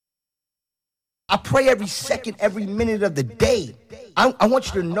I pray every second, every minute of the day. I want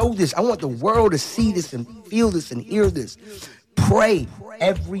you to know this. I want the world to see this and feel this and hear this. Pray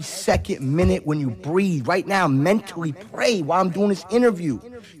every second, minute when you breathe. Right now, mentally pray while I'm doing this interview.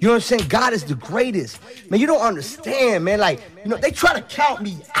 You know what I'm saying? God is the greatest. Man, you don't understand, man. Like, you know, they try to count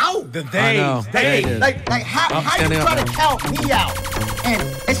me out. Like how you try to count me out? And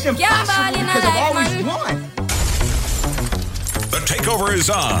it's impossible because I've always won. The takeover is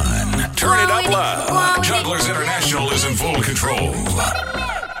on. Turn it up loud. Jugglers International is in full control.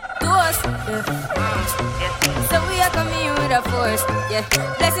 So we are coming with a force, yeah.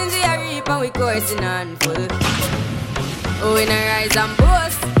 Blessings we are reap and we coursing on full. Oh, we not rise and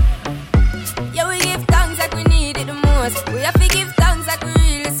boast. Yeah, we give thanks like we need it the most. We have to give thanks like we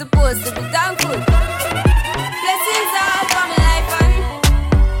really supposed to be thankful. Blessings all for my life and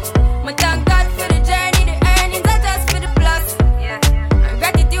my thank God for the journey, the earnings are just for the plus. Yeah, and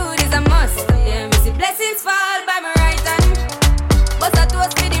gratitude is a must. Yeah, me see blessings fall by my right hand. But I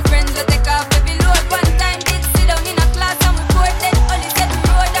toast for the friends that take off every load. One time did sit down in a class and we poured then only set the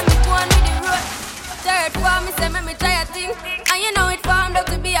road and me go on with the road. Third form, me say me try a thing. And you know it formed up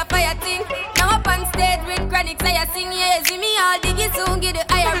to be a fire thing. Now up on stage with chronics I sing. Yeah, see me all diggy soon get the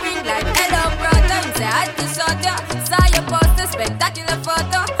higher ring. Like hello brother, you say I had to shut ya. Saw your poster, spectacular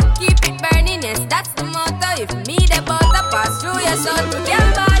photo. Keep it burning, yes that's the motto. If me the butter pass through your soul. We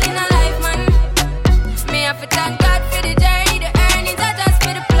can't ball in a life man. Me have to thank God for the journey, the earnings are just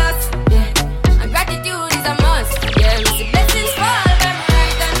for the plus. Yeah, and gratitude is a must. Yeah, we see blessings fall by my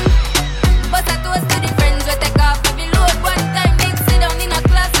right hand. But I toast to the friends we take off every load. One time they sit down in a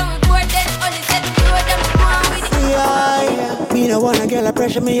class and we board then only set the road and we go on with it. Yeah. Me no wanna get a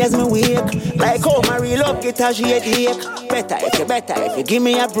pressure me as me wake. Like how my real love guitar she headache. Better if you give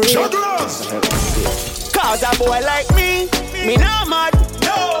me a break. Cause a boy like me no mad.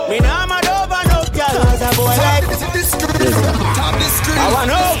 No. Me no mad over no girl. Cause a boy like I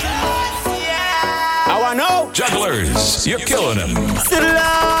wanna know. Jugglers, you're killing him.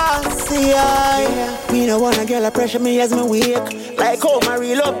 Me no wanna get a pressure me as me wake. Like how my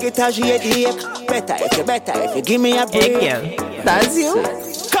real love guitar she headache. Better if you give me a break. That's you.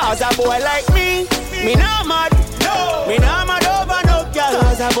 Cause a boy like me no mad. No. Me no mad over no girl.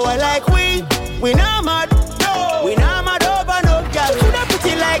 Cause a boy like we no mad. No. We no mad over no girl. Coulda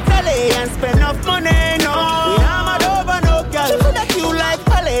pretty like Dolly and spend enough money. No. We no mad over no girl. Coulda cute like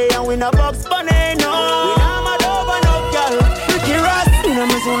Polly and we no Bugs Bunny. No. We no mad over no girl. Pretty Ross, you know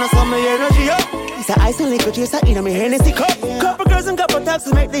me soon as some energy up. It's a ice and liquor chaser in me Hennessy cup. Couple girls and couple taps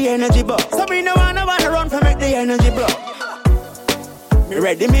to make the energy buck. So me no wanna run for make the energy block. Me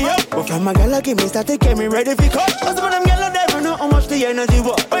ready me up, but from a girl give me start to get me ready for cut. Cause when them girls never know how much the energy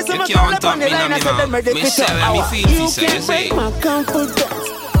was. When some girl up on the line, I said them ready for cut. You can't break my confidence.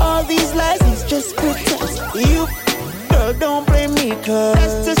 All these lies is just pretense. You, girl, don't blame me cause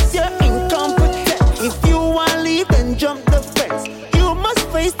that's just your incompetence. If you wanna leave, then jump the fence. You must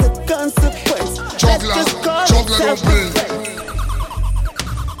face the consequence. Let's just call it self-defense.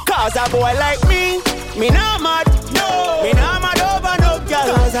 Cause a boy like me no mad. No. Me no mad over no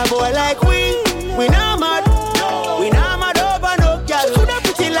girl. Cause a boy like we no mad. No. We no mad over no girl. Coulda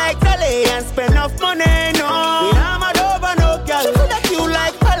pretty like Dolly and spend enough money. No. We no mad over no girl. Coulda cute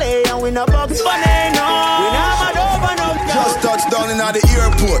like Polly and we no Bugs Bunny. No. We no mad over no girl. Just touched down in the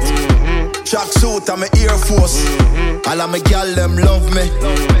airport. Track suit and my Air Force. All of my gal them love me.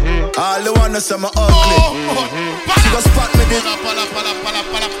 All the wanna say me ugly. She go spot me this.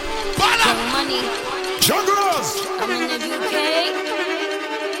 Money. Jugglers! I'm in the UK.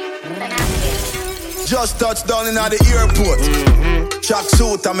 Just touched down in the airport. Track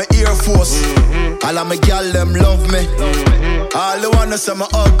suit and my Air Force. All of my gal them love me. All the wanna say me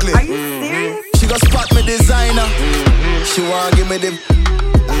ugly. Are you serious? She go spot me designer. She wanna give me the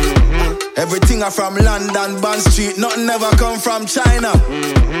everything I from London, Bond Street. Nothing ever come from China.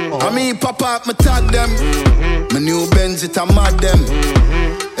 I mean pop up, me tag them. My new Benz it a mad them.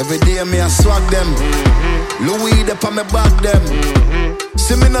 Every day me a swag them. Louis up on me back them.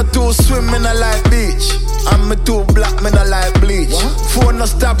 See me not too swim, me not like beach. And me too black, me not like bleach. Phone no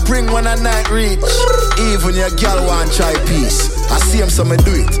stop ring when a night reach. Even your girl want try peace. I see him so me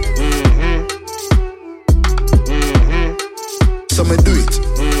do it. So me do it.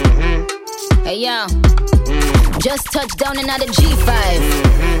 Hey yo, just touched down and out of G5.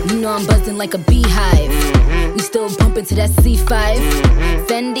 You know I'm buzzing like a beehive. We still bumping to that C5.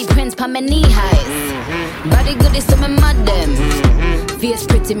 Fendi prints pa my knee highs. Body good is some madam. Fierce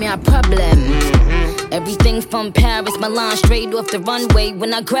pretty me a problem. Everything from Paris, Milan, straight off the runway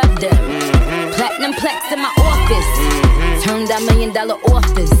when I grab them. Platinum plex in my office. Turned that $1 million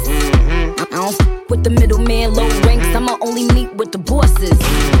office. I don't with the middleman, low ranks. I'ma only meet with the bosses.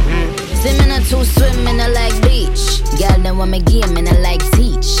 Swimming or two swimming, I like beach. Girl, then want me game and I like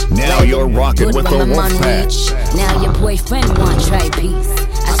teach. Now you're rocking with the Wolfpack. Now your boyfriend want try peace.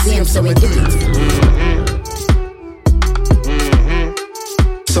 I see him, so we do it.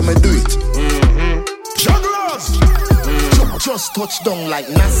 So me do it. Jugglers! Just touch down like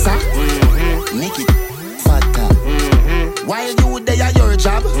NASA. Nikki, fatta. While you there at your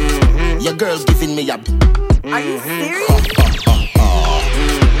job, your girl giving me a. Are you serious?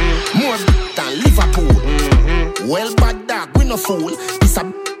 More than Liverpool. Well, bad dog, we no fool. This a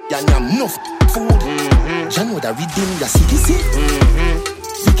and I'm enough food. You know that we deal ya see.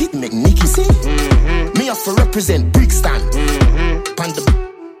 Wicked make Nicky see. Me have to represent Brixton. Pan the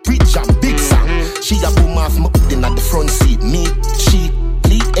bridge and big song. She a boom off my in at the front seat. Me, she,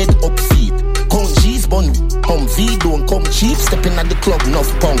 lead head up feet. Come G's bun, come V, don't come cheap. Stepping at the club,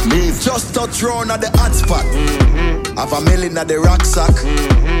 enough punk leave. Just touch round at the hot spot. Have a million at the rucksack.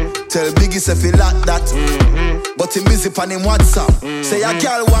 Tell Biggie if he like that. But he busy on him WhatsApp. Say a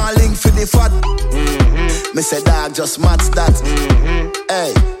girl want link for the fat. Me say dog just match that.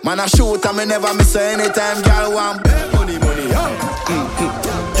 Hey, man I shoot and me never miss her anytime girl want. Hey money, yeah.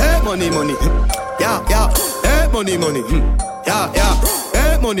 Hey money, yeah. Hey money, yeah.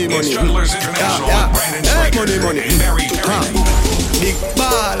 Hey money, It's Jugglers International with Brandon Stryker and Barry Perry. Big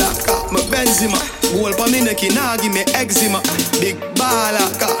baller, got my Benzema. Goal pa me neck, nah give me eczema. Big baller,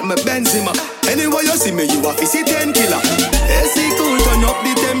 got my Benzema. Anyway you see me, you have to see 10 killer. AC cool, turn up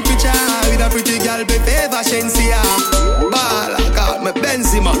the temperature. With a pretty girl, be favor Shensia. Baller, got my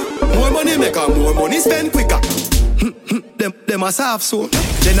Benzema. More money make her, more money spend quicker. Them a soft soap.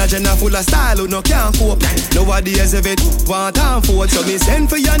 Jenna full of style who no can't cope. Nowadays if it want and fold. So me send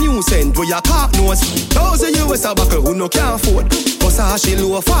for your new send where your cock nose. $1,000 US a buckle who no can't afford. Cause she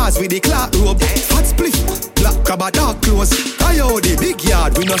low fast with the clock rope. Hot spliff, black crab a dark clothes. Coyote big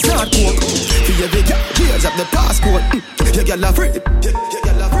yard we no start coke. For your big gears up the passport. You get la free.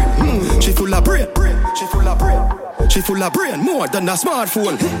 She full of brain. She full of brain, more than a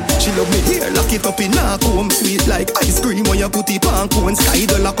smartphone. She love me here, lock it up in her comb. Sweet like ice cream when you put it on cone. Sky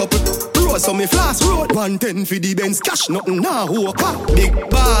the lock up rose so me flash road. 110 for the Benz cash, nothing now walker. Big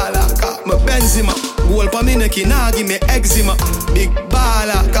baller, got my Benzema. Goal pa me neck, nah give me eczema. Big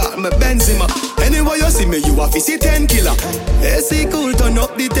baller, got my Benzema. Anyway you see me, you have to see 10 killer. AC cool, turn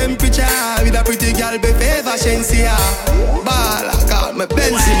up the temperature. With a pretty girl, be favor Shensia. Baller, got my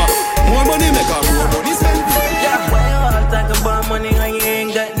Benzema. More money make her, more money spend. Talk about money and you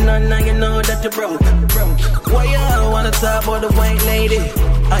ain't got none, and you know that you're broke. Why you wanna talk about the white lady?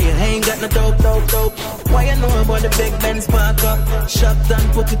 Oh, you ain't got no dope. Why you know about the big Benz park up? Shop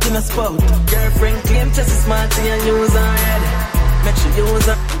and put it in a spot. Girlfriend claim just as smart and use her head. Make sure you use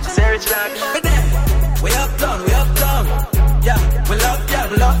her. Say rich dog. But then, we uptown. Yeah, we love down.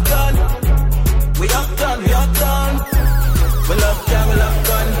 We uptown. We love gun.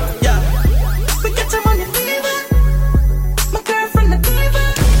 Yeah, we get your money.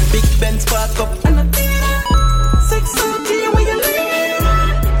 Benz park up and a diva. 640 where you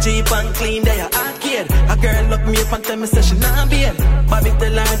live. Cheap and clean, they are arcade. A girl look me up and tell me say she not beard. Bobby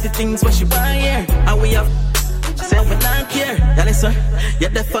tell her the things what she want here. And we have say we not care. Yeah, listen,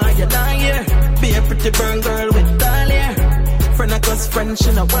 you're the fire, you're not here. Be a pretty burn girl with doll hair. Friend of us, friend,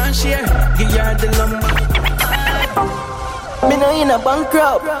 she not want share. Give her the number. Me no in a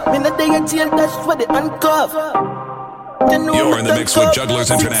bankrupt. Me no day in jail, that's for the handcuff. You're in the mix with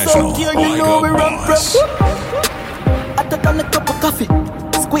Jugglers International. Like a boss. I took on a cup of coffee.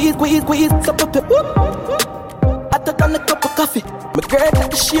 Squeeze, cup of whoop. I took on a cup of coffee. My girl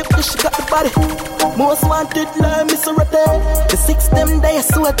got the shape, yeah, she got the body. Most wanted, like Miss Rete. The 6 them days,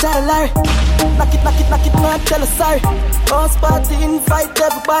 so I tell Larry. Knock it, man, tell her sorry. House party, invite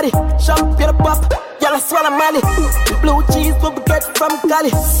everybody. Champagne pop. Y'all swallow money. The blue cheese what we get from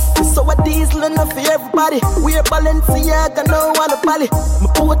Cali. So a diesel enough for everybody. We're Balenciaga, no one a Bali. My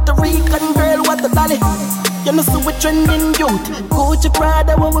Puerto Rican girl, what the dolly. You know, so we trending youth. Gucci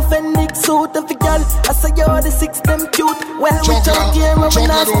Prada, what we Fenix suit of the girl. I say you're the 6 them cute. Well, we don't care when we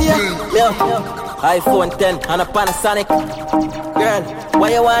nasty. Yeah, iPhone 10 and a Panasonic. Girl, why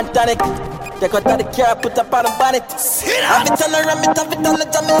you want tonic? Take out of the car, put up on the bonnet. Have it on her, have it on the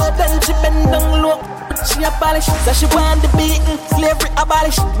jammer. Then she bend down low, she a polish. So she want the beating, slavery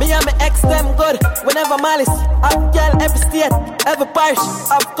abolish. Me and my ex them good, whenever malice. I'm girl every state, every parish.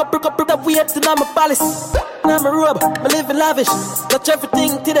 I've couple that weights in my palace. I'm a robe, I live in lavish. Touch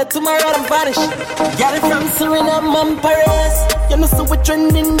everything till the tomorrow I'm vanish. Got it from Suriname and Paris. You know so we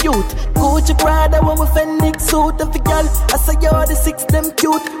trending youth. Gucci Prada when we Phoenix suit. If you girl, I say you're the six them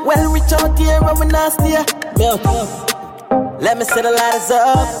cute. Well reach out here and we nasty. Let me see the lighters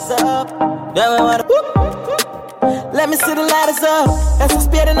up. Then we wanna whoop. Let me see the lighters up. That's some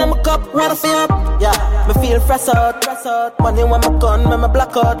speed in my cup, wanna feel up. Yeah, me feel fresh out. Money when my gun, when my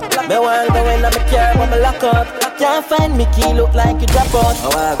black out. Me want go in on my car when my lock out. Can't find me key, look like you drop out.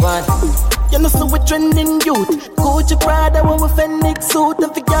 Oh, I want. You know so we trending youth. Gucci Prada when we Phoenix suit.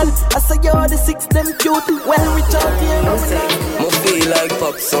 If you girl, I say you're the six them cute. Well reach out here. Me feel like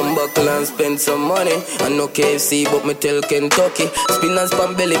pop some buckle and spend some money. I no KFC but me tell Kentucky. Spin and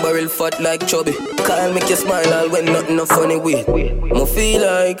span belly barrel fat like chubby. Call make you smile all when nothing no funny with. Me feel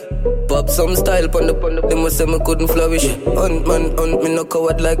like pop some style pon the them say me couldn't flourish. Hunt man hunt me no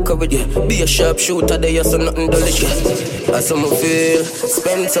coward like coverage. Be a sharp shooter there so nothing dullish. I saw me feel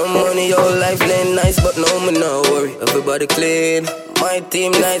spend some money your life lane nice but no me no worry. Everybody clean. My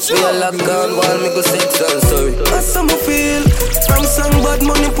team nice, we a lock on while me go sex and sorry. As some feel, from sun bad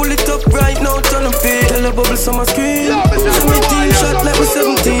money pull it up right now, turn and feel. Tell a bubble summer screen. 17 shot like we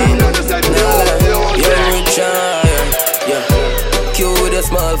 17. Yeah, rich yeah. Cute with the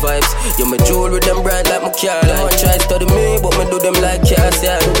small vibes. Yeah, my jewelry them bright like my car. Them want try study me, but me do them like cars,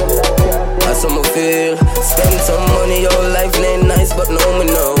 yeah. As some feel, spend some money, your life ain't nice, but no me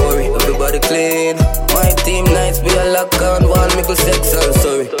no worry. Everybody clean. My team nice, we a lock on wall, me go sex and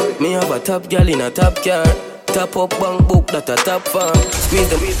sorry. Me have a top girl in a top car. Top up bank book, that a top farm. Squeeze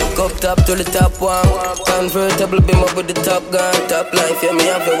them cup top to the top one. Convertible beam up with the top gun. Top life, yeah, me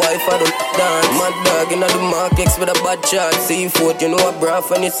have a wife for the dance. Mad dog in the markets with a bad shot. Seafood, you know a bra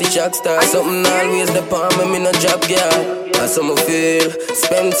when you see Jack Star. Something always the palm, me no job, girl. As some feel,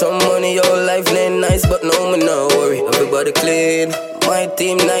 spend some money, your life ain't nice, but no me no worry. Everybody clean. My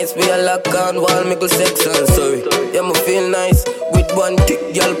team nice, we a lock on wall, me go sex and sorry. Yeah, me feel nice, with one thick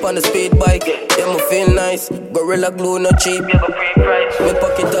girl on the speed bike. Yeah, me feel nice, Gorilla Glue no cheap. Yeah, but free price, me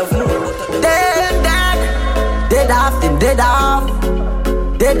pocket off.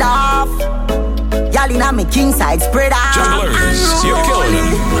 Dead off. Y'all inna me king side spread out. Jugglers, you're killing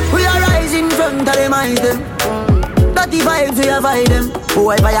them. We are rising from the minds them. Dirty vibes, we avoid them.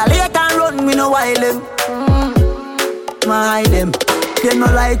 Boy, violate and run, me no wild them. My them. They no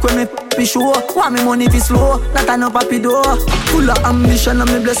like when me be show. Want me money fi slow, not a no papi door. Full of ambition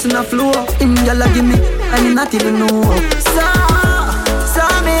and me blessing a flow. Him gyal give me, and he not even know. So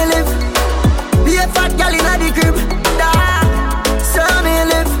me live. Be a fat gyal inna the crib. So me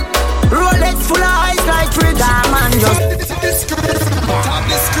live. Rolex full of ice like fridge. Man just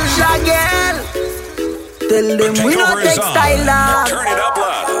Shagel. Tell them we no take style up. Turn it up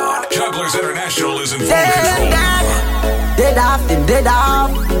loud. Jugglers International is in full control. Dead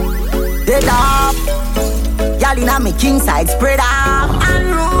off. Y'all inna me king side spread out.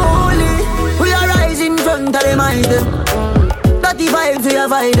 Unruly. We are rising from the mind them. Dirty vibes we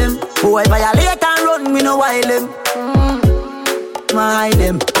avoid them. Boy violate and run, me no wild them. My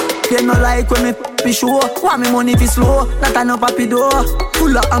them. They no like when me be show. Want me money fi slow, not a no papi door.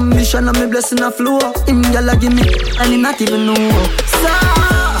 Full of ambition and me blessing a flow. Him gyal give me, and he not even know.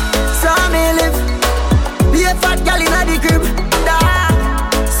 So me live. Be a fat gyal inna the crib.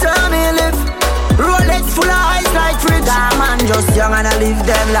 So me live. Rolex full of ice like fridge. Man just young and I live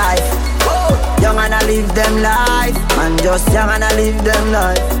them life. Young and I live them life. Man just young and I live them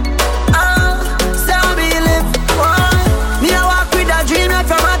life. So me live. Me a walk with a dream like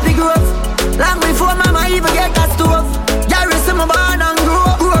from Happy Grove. Long before mama even get a stove. Garrison my born and grow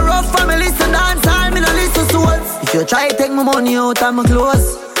rough family listen dance all me no listen souls. If you try take my money out of my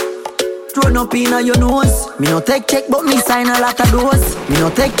clothes, thrown up in your nose. Me no take check but me sign a lot of those. Me no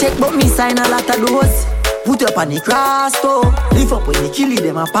take check but me sign a lot of those. Put up on the cross though. Live up when you kill it,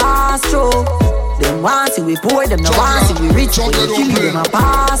 them a pass through. Them want see we poor, them no want see we rich. When you kill it, them a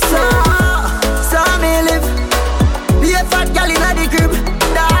pass through. So me live. Be a fat girl inna the crib.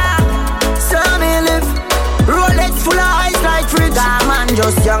 So me live. Rolex full of ice like fridge. Man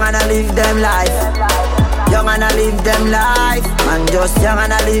just young and I live them life. Young and I live them life. Man just young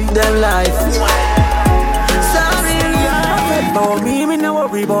and I live them life. So me about me no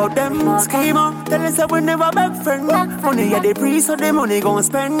worry about them. Schema, tell us that we never beg friend. Money at the priest, so the money gon'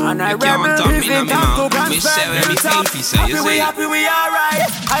 spend. And I rebel if it come to grand spend. Happy we alright.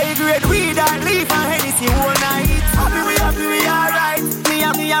 I grade weed and leaf and Hennessy all night. Happy we alright.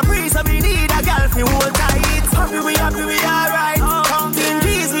 Me a priest, so me need a girl fi hold tight. Happy we alright. Counting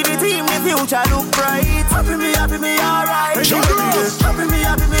keys with the team, the future look bright. Happy me alright. Happy me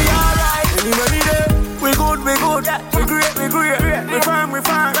alright. Anybody there? We good, we great, we firm, we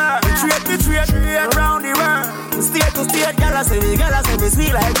trade, around the world. State to state, y'all say we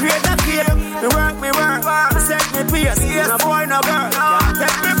like great a care. Me work, set me pace. No boy, no girl,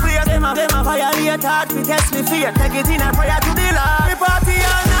 take me place. Them a violate hard, fi test me fear. Take it in a prayer to the Lord. We party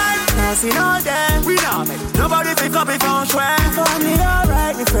all night, dancing all day. We not make nobody pick up if I'm swear. Family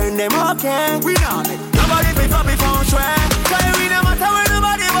alright, me friend them okay. We not make nobody pick up if I'm swear. Cause we no matter where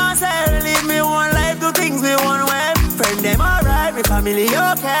nobody wants to live me one life, do things me one way. Friend them alright, me family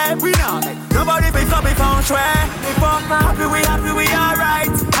okay. We not make nobody pick up if I'm swear. We fuck happy, we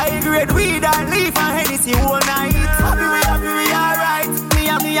alright. I grade weed and leaf and Hennessy all night. Happy, we alright.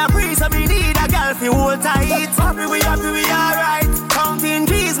 Me a free, so me need a girl fi hold tight. Happy, we alright. Counting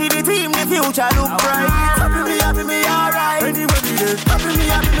keys with the team, the future look bright. Happy, we alright. Anyway, happy,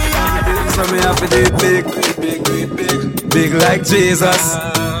 me alright. So me happy do it big like Jesus.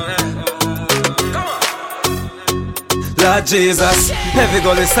 Lord Jesus, heavy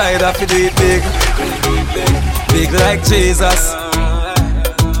go inside, happy do it big like Jesus.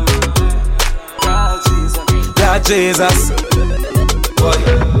 Lord Jesus.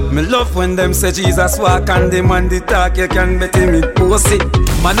 Me love when them say Jesus walk and them on the talk, you can bet me pussy.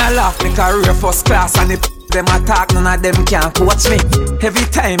 Man I laugh, me career first class and them attack, none of them can coach me. Every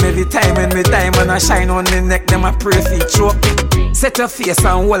time when me diamond I shine on the neck, them a pray for choke me. Set your face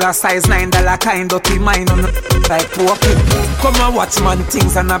and hold a size $9 kind dirty mind on the like poking. Come and watch man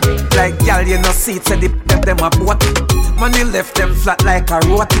things and a like gal you know see it, say them a boat. Man you left them flat like a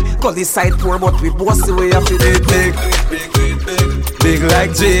roti. Call the side poor but we boss the way up to it big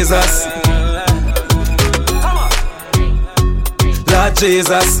like Jesus. Lord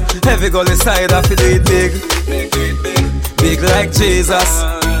Jesus, heavy go inside, I feel it big like Jesus.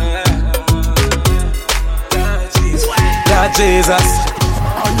 Lord Jesus.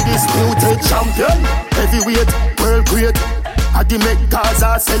 Undisputed champion, heavyweight, world great. I the make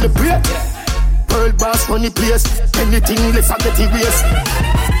Gaza celebrate. World boss funny place, anything less I get erased.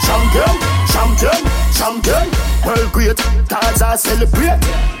 Champion, world great. Gaza celebrate.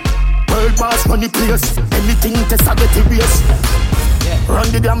 World boss funny place, anything less I get erased. Run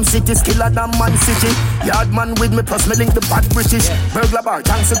the damn city, skiller than Man City. Yardman with me, plus me link the bad British. Burglar bar,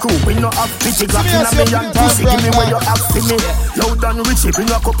 thanks a crew, we no have pity. Glock in a me and pussy, give me where you have for me. Loud and Richie, bring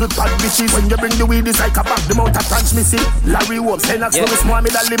a couple bad bitches. When you bring the weed, it's like a bag, the mount of transmission. Larry Wolf, Lennox, yeah. Small, me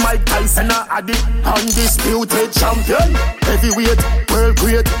Dally, Mike Tyson, Addy. Undisputed champion, heavyweight, world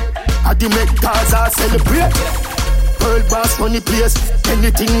great. Addy make Gaza celebrate. World boss funny place,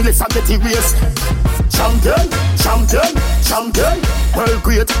 anything less I get erased. Champion, world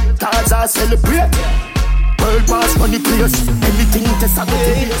great, Gaza celebrate. World boss funny place, anything less I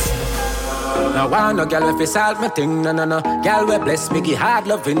get erased. Now I no girl if it's all my thing, no. Girl we bless me, give hard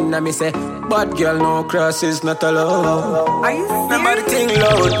loving, and me say, but girl no cross is not allowed. Are you serious? Remember the thing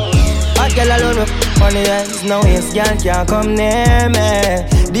loud. Hot girl alone with on the ends, no waste, girl can't come near me.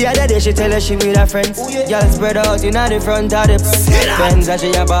 The other day she tell her she with her friends. Girl spread out in the front of the Benz and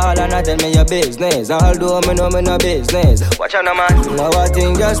she a ball and I tell me your business. Although me know me no business. Watch out no man, now I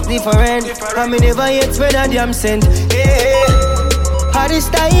think just different. And me never yet spread a damn cent. Yeah. How the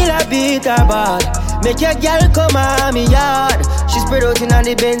style I beat her bad. Make your girl come on me yard. She spread out in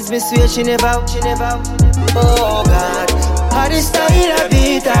the Benz, me swear she never out. Oh God. How the style I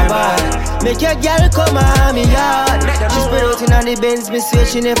beat her bad. Make your girl come on me yard. She spread out in the Benz, me swear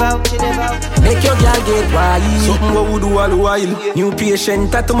she never out. Make your girl get wild. Something what we do all the while. New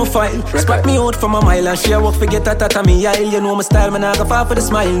patient tattoo my file. Spot me out from a mile and share work forget a tattoo me aisle. You know my style, man I go far for the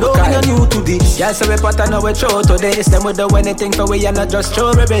smile. No thing on you to this. Girl say we pattern now we show today. Them we do anything for we and not just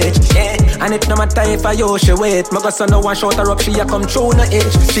show me bitch. Yeah. And it no matter if I yo she wait. My son no one shot her up, she a come through no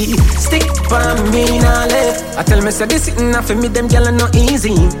edge. She stick for me now left. I tell me say this sitting for me them gyal no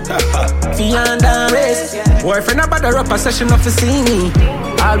easy. Find and race. Boyfriend a bother up a session of to see me.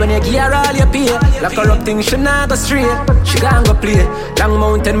 All when you give her all you pay. Like her up thing she not go straight. She gon' go play. Long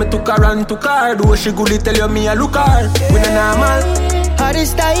mountain me took her and took her. Do she goodly tell you me a look her. We no normal. How the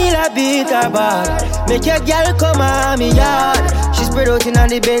style I beat her bad. Make your girl come on me yard. She spread out in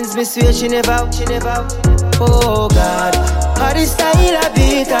the Benz, me swear she never out. Oh God. How the style I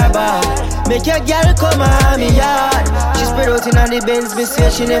beat her bad. Make your girl come on me yard. She spread out in the Benz, me swear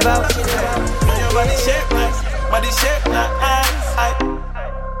she never out. Body shape nice.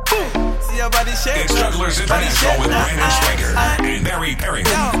 See your body shape. It's Jugglers International with Brandon Schwager and Barry Perry.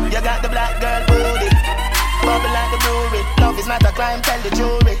 You got the black girl booty, bubble like the brewery. Love is not a crime, tell the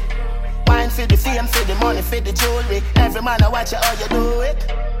jury. Wine for the fame, for the money, for the jewelry. Every man I watch you how you do it.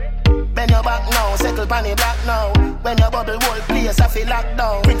 Bend your back now, settle pan the black now. When your bubble whole place, I feel locked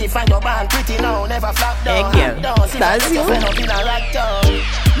down. Pretty find your band, pretty now, never flop down. Thank you. That's you. Up in a lockdown.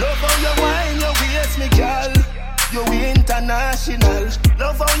 Love how you wine, your waist, me girl. You international.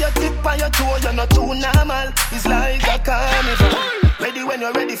 Love how you tip on your toe, you're not too normal. It's like a carnival. Ready when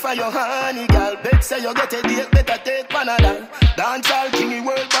you're ready for your honey, girl. Bet say you get a date, better take Panadol. Dancehall king,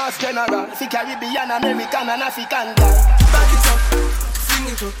 world boss general. Fi Caribbean, American and African girl. Back it up, fling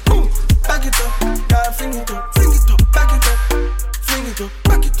it up, boom. Back it up, girl, fling it up, back it up, fling it up,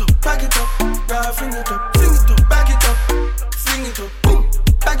 back it up, girl, fling it up, back it up, fling it up, boom.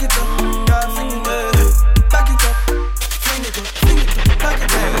 Back it up, girl, fling it up, back it up, fling it up, back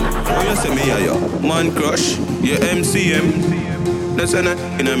it up. Oh, you say me, yo, man crush, yeah, MCM. That's an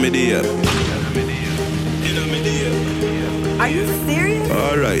in a media. Are you serious?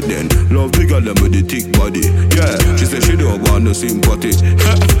 Alright then, love the girl them with the thick body. Yeah, she say she don't want no sympathy.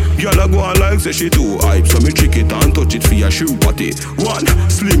 Girl I go on like say she too hype, so me trick it and touch it for your shoe party. One,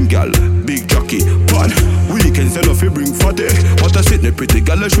 slim girl, big jockey. One, weekends enough you bring fatty. But I sit the pretty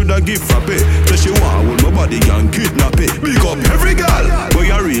girl I shoulda give for pay. Say she want hold my body and kidnap it. Big up every girl, but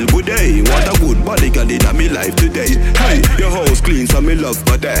you real good day. What a good body girl in me life today. Hey, your house clean so me love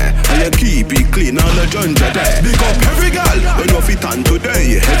for there. And you keep it clean on the junja there. Big up every girl, when you fit on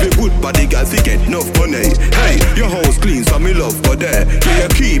today. Every good body girl fi get enough money. Hey, your house clean so me love for there. Yeah, you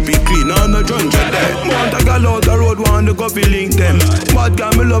keep it clean on the junja there. Want a girl out the road want to go fi link them. Bad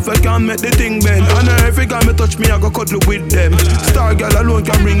girl me love I can make the thing bend. And every girl me touch me I go cuddle with them. Star girl alone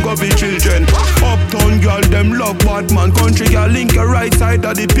can bring up the children. Uptown girl them love bad man. Country girl link your right side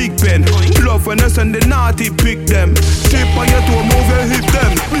of the pig pen. Love when I send the naughty pick them. Tip on your toe move your hip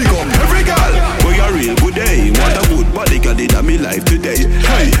them. Big up every girl, but you real good day. Want a good body girl in me life today.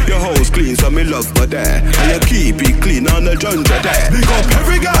 Hey, your house clean so me love for there. And you keep it clean on the junja there. Big up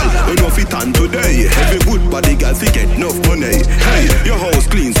every girl, when you fit on today. Every good body girl fi get enough money. Hey, your house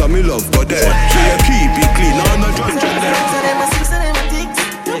clean so me love for there. So you keep it clean on the junja there.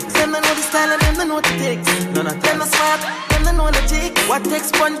 Them know the style and them know the takes. None of them are smart, them know the tick. What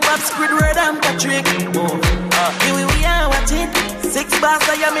takes SpongeBob, Squidward and Patrick? Here we are, watch it. 6 bars,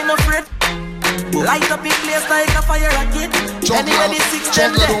 I am in a fret. Light up in place like a fire rocket. Anyway, the 6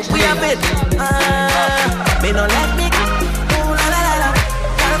 them there, we have it. Me no like me. Ooh la la la la.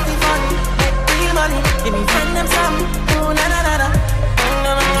 Gotta be fun, make real money. Give me friend them some. Ooh la la la la.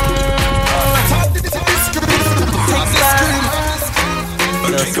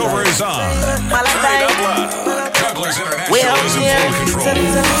 The takeover is on. Turn it up loud. Jugglers International is in full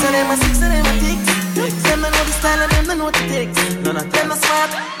control. Them know the style and them know the takes. None of them are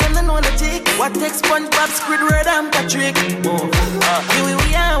smart, them know the tick. What takes SpongeBob, Squidward and Patrick? Here we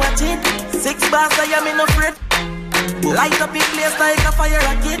are, watch it. 6 bars, I am in a fret. Light up in place like a fire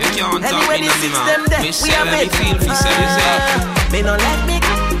rocket. Anyway, the 6 them there, we have it. Me no like me.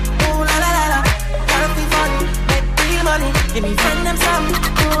 Ooh la la la la. Gotta be fun, make real money. Give me friend them some.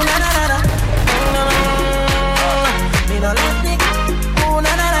 Ooh la la la la. Me no like me. Ooh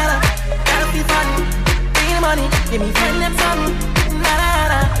la la la la. Gotta be fun, real money. Give me friend them some. La la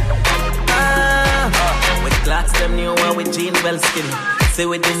la. With clocks them new one with jeans well skinny. Say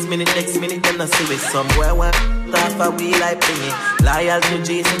with this minute, next minute, then I see with somewhere one off a wheel like thingy. Loyal to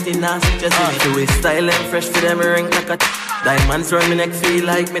G City, nasty just in it. Do it style and fresh for them ring like a diamonds round me neck, feel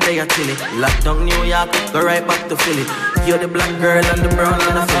like me they a chilly. Lockdown New York, go right back to Philly. You're the black girl and the brown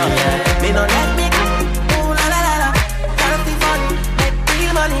and the Philly. Me no like me. Ooh la la la la. Gotta be fun, make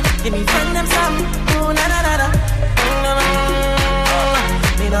real money. Give me friend them some. Ooh la la la la.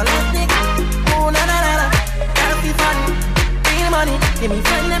 Me no like me. Ooh la la la la. Gotta be fun, real money. Give me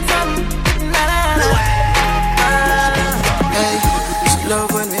friend them some. La la la. Hey, she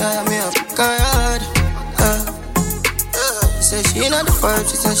love when we have me up God. Say she not the vibe,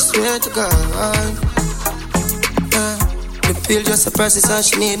 she said she swear to God. The pill just suppresses how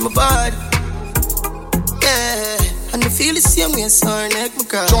she need my body. Yeah, and the feel the same way, so her neck my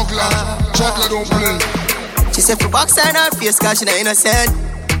girl. Juggler don't play. She said for box and her face, cause she not innocent.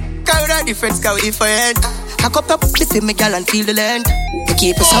 Cause with her difference, cause we different. I cup up the feel me girl and feel the length. We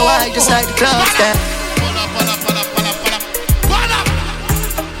keep us so high, just like the clouds there.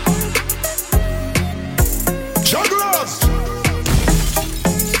 Jugglers!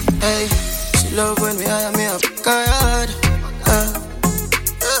 Hey, she love when we hire me up God.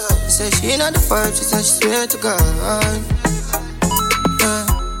 Say she not the vibe, she said she swear to God.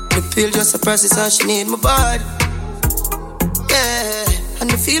 The pill just suppresses how she need my body. Yeah, and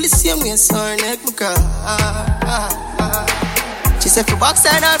the feel the same way, so her neck my girl. She said for box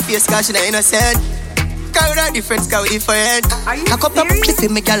and her face, cause she not innocent. Cause with her difference, cause we different. I cup up the feel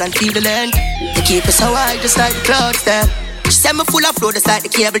me girl and feel the length. We keep us so high, just like the clouds there. She said me full of flow, just like the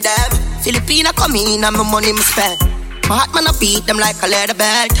cable dam. Filipina come in and my money me spend. My heart man I beat them like a leather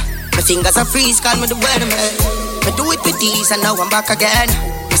belt. My fingers are freeze, call me the weatherman. Me do it with these and now I'm back again.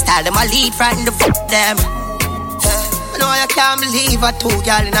 Me style them a lead from the fuck them. I know I can't believe I two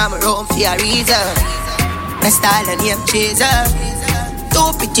girl in my room for a reason. My style and name chaser.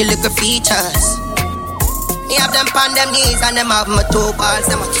 Two pretty little features. Me have them on them knees and them have my two balls,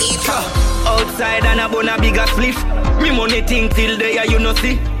 them a keeper. Outside and I bun a bigger spliff. Me money think till there you know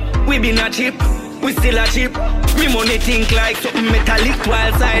see. We been a cheap, we still a cheap. Me money think like something metallic.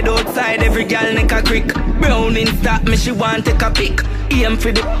 While side outside every girl neck a crick. Brown in stop me she want take a pick. Aim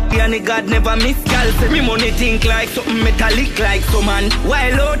for the and the God never miss. Girl say me money think like something metallic like some man.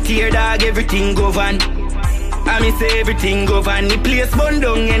 While out here dog everything go van. I me say everything go van. The place burn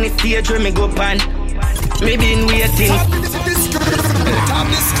down any stage where me go pan. Me been waiting.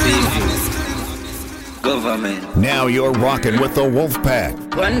 Government. Now you're rocking with the Wolf Pack.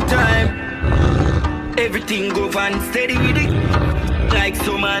 One time, everything go van. Steady with it, like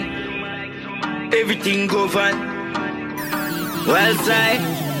so man. Everything go van. Well side,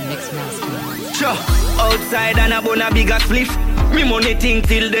 sure. Outside and a bun a bigger spliff. Me money think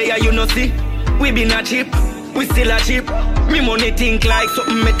till there you know see. We been a cheap, we still a cheap. Me money think like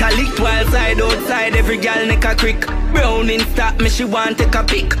something metallic. While side outside every girl neck a crick. Brown in stop me she want take a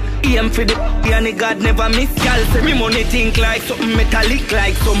pick. Aim for the and the God never miss. Girl say me money think like something metallic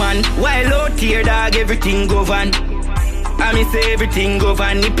like some man. While out here dog everything go van. I me say everything go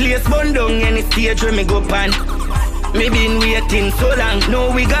van. The place burn down any stage where me go pan. Me been waiting so long.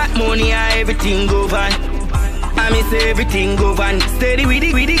 Now we got money and everything go van. I me say everything go van. Steady with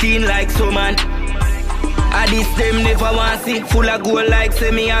the teen like so man. I this them never want see. Full of gold like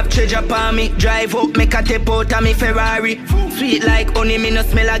say me have treasure upon me. Drive up, make a tap out of me Ferrari. Sweet like honey, me no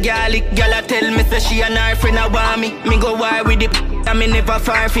smell a garlic. Girl a tell me say she and her friend a want me. Me go war with the and me never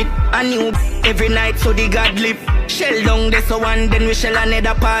forfeit. I knew every night so the God live. Shell down there so one then we shell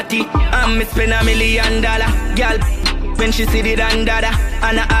another party. And me spend $1 million. Girl when she see the dandada.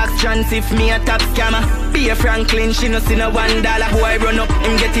 And I ask chance if me a top scammer. Be a Franklin, she no see no $1. Boy run up,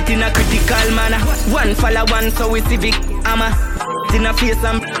 him get it in a critical manner. One follow one, so we civic hammer. In a face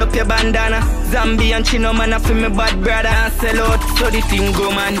and up your bandana. Zombie and chino man, I feel me bad brother. And sell out, so the thing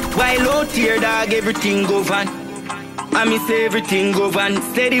go man. While out here dog, everything go van. I me say everything go van.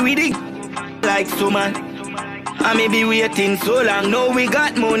 Steady with it, like so man. I may be waiting so long. Now we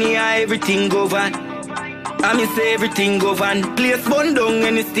got money and everything go van. I me say everything go van. Place burn down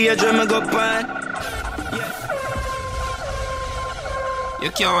any stage where me go pan. You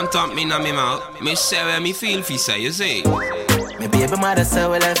can't talk me in my mouth. Me say where me feel fi say, you say. My baby mother say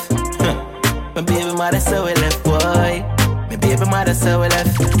we left. My baby mother say we left, boy. My baby mother say we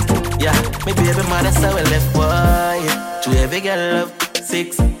left. Yeah, my baby mother say we left, boy. To every girl love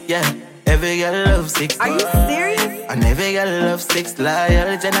 6, yeah. Every girl love 6. Are you serious? And every girl love 6.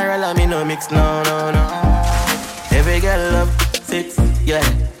 Loyal general, I me no mix, no. Every girl love 6, yeah.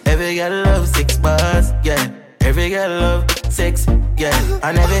 Every girl love 6 bars, yeah. Every girl love 6, yeah.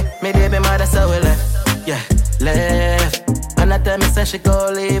 And every me baby mother say we left, yeah, left. And I tell me say she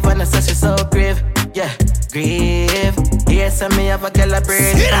go leave, and I say she so grieve, yeah, grieve. Yes, and me have a girl a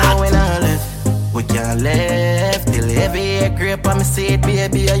breathe, and when I left, we can't left. Till every year grip on me seat,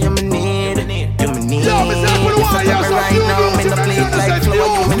 baby, you me need, you me need. If I right now, me no plate like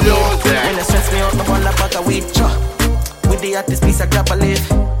flour, you me need. When it stress me out, me want a bag of weed, with the hottest piece of grab a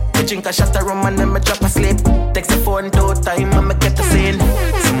leaf. Me drink a shot of rum and then me drop asleep. Text the phone 2 times and me get the scene.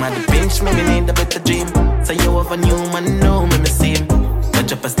 Somebody pinch me, me need a better dream. So you have a new man, know me see him. I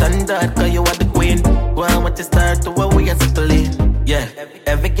drop a standard, cause you are the queen. Go on what you start to what we are settle in. Yeah,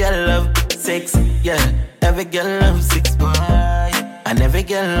 every girl love 6, yeah. Every girl love 6, boy. And every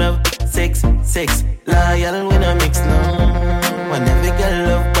girl love 6. Loyal, we no mix, no. And every girl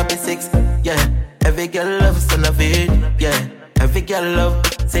love Bobby 6, yeah. Every girl love son of it, yeah. Every girl love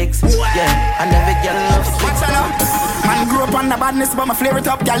 6, yeah. And every girl love 6. Man grew up on the badness, but my flare it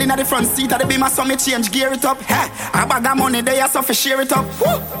up. Girl in the front seat of the beamer, so me change gear it up. Hey, a bag of money there, so for share it up.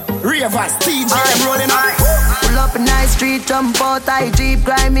 Ravers, TJ, I'm rolling up. Pull up a nice street, jump out, I Jeep,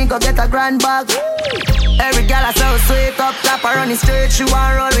 grind me, go get a grand bag. Every girl I so sweet up, top her on the street, she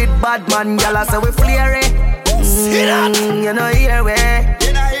want roll with bad man. Girl I say we flare it. You know here we.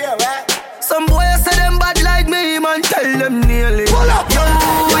 Some boys say them bad like me, man, tell them nearly. Pull up,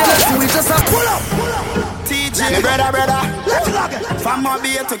 we just a pull up. TJ, brother. From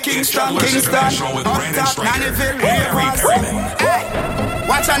Mobile to Kingston, Uptop, Nannyville, Ravers. Hey,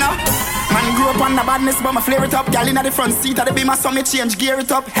 watch out now. Man grew up on the badness, but my flare it up. Girl in the front seat of the beamer, so me change gear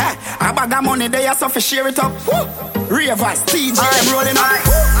it up. Hey, a bag of money there, so for share it up. Ravers, TJ, I'm rolling up.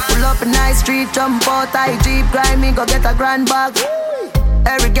 Pull up a nice street, jump out, I Jeep, grind me, go get a grand bag.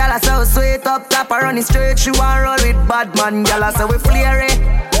 Every gal so sweet up top, her running straight. She want roll with bad man. Gal so we flare it.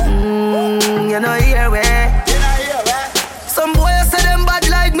 You know here we. Some boys say them bad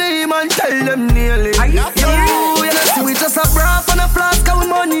like me, man. Tell them nearly. Are you serious? You know see we just a braff and a flask of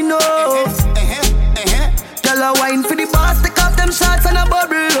money, no. Gal a wine for the boss, take off them shots and a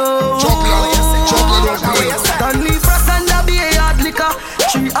bubble. Don't leave frost and a be a hard liquor.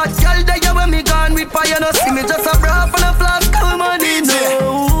 She hot gal there when me gone with fire. No see me just a braff and a flask of money, no.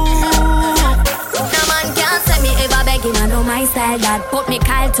 No man can't say me ever begging. I know my style that. Put me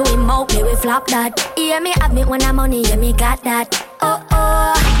Kyle to him out, me we flop that. Hear me have me when I'm money, yeah me got that. Oh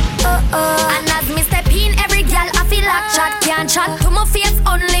oh, oh oh. And as me step in, every gal I feel like chat. Can't chat to my face,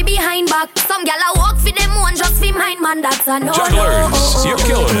 only behind back. Some gal I walk for them one, just for mine, man. That's a no. Jugglers, you're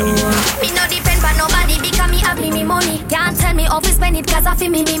killing it. Me no depend but nobody because me have me money. Can't tell me how to spend it cause I feel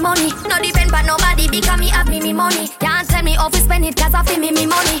me money. No depend but nobody because me have me money. Can't tell me how to spend it cause I feel me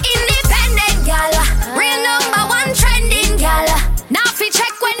money. Independent gal, real number one trending gal. Now fi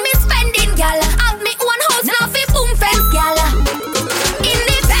check when me spending gal. Have me one house now fi boom fence gal.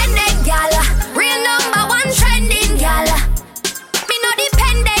 Independent gal, real number one trending gal. Me no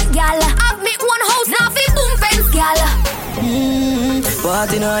dependent gal. Have me one house now fi boom fence gal.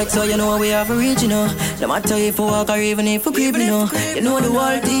 Party night, so you know we have a reach, you know. No matter if we walk or even if we creep, you know. You know the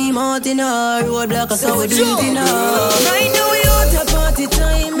whole team out in our roadblock, so we do it, you know. Right now we out at party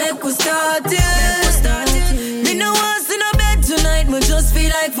time, make we start it. Me no want to no bed tonight, me just feel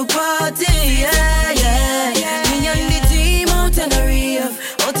like for party, yeah, yeah, yeah. Me and the team out in the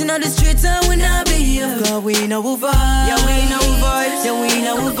reef, out in the streets and we not be here. Cause we know we vibe, yeah we know we vibe, yeah we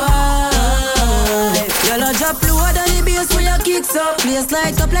know we vibe. Y'all a drop lower than the bass when you kicks up. Place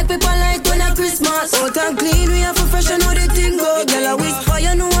light up like people like when a Christmas. Out and clean, we have professional know the thing go. Girl a whisper,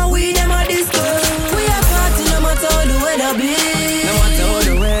 you know how we them a disco. We a party no matter how the weather be. No matter how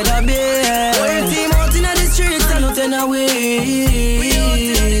the weather be. Whole team out in the streets and nothing away.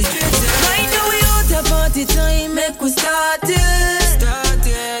 Right now we out at party time, make we start it.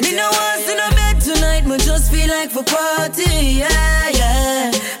 Me no want to no bed tonight, me just feel like for party, yeah,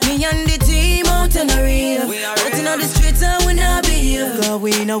 yeah. Me and the team out in the real, out in the streets and we not be here. Cause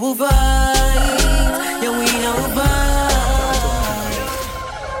we know we vibe, yeah we know we vibe.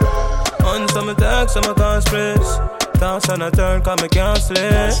 On some text, some can't stress. Toss on a turn, cause me can't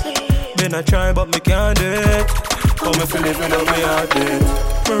sleep. Been a try but me can't do it. Come me feel it without me heart beat.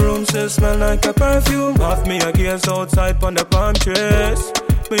 My room still smell like a perfume. Half me a gaze outside on the palm trees.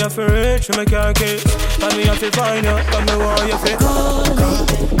 Me have to reach for my car keys. And me have to find you, and me want you fit.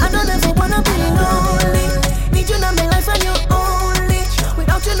 I don't ever wanna be lonely. Need you in my life and you only.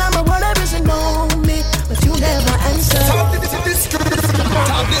 Without you now my world there isn't know me. But you never answer. Top this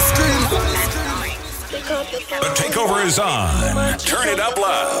screen. The takeover is on. Turn it up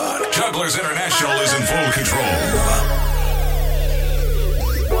loud. Jugglers International is in full control.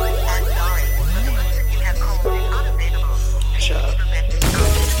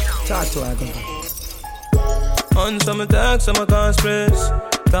 Talk to her. On some text, some can't stress.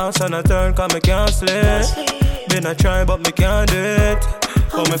 Toss on a turn, cause me can't sleep. Been a try, but me can't do it.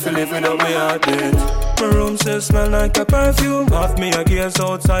 How me feel it without me heart beat. My room still smell like a perfume. Half me a gaze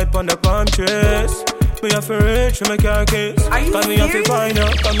outside on the palm trees. Me have to reach for my car keys. Cause me have to find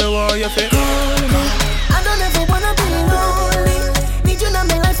out, cause me want you fit. I don't ever wanna be lonely. Need you in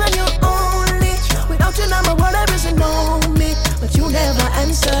my life and you only. Without you now my world there isn't know me. But you never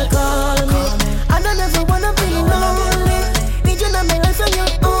answer, call me. I don't ever wanna be lonely. Need you in my life and you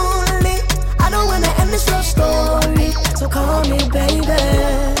only. I don't wanna end this love story. So call me baby.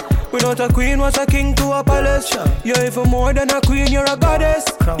 Without a queen, was a king to a palace. You're even more than a queen, you're a goddess.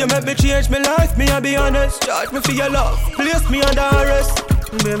 You make me change my life, me I be honest. Charge me for your love, place me under arrest.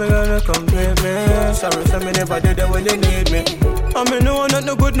 Baby girl, you complete me. Sorry for me never did that when you need me. I mean no one not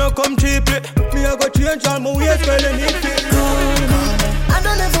no good, no come cheaply. Me I go change all my ways, girl, you need me. I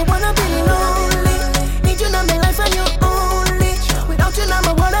don't ever wanna be lonely. Need you in my life and you only. Without you now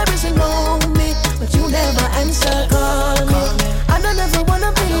my world there isn't know me. But you never answer, call me. I don't ever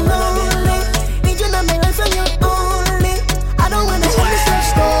wanna be lonely. Need you in my life and you only. I don't wanna end this love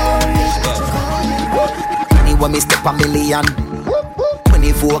story. So call me. Anyway, me step a million.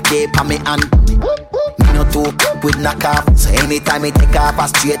 24K pa me hand. Me no too up with knock off. So anytime me take off a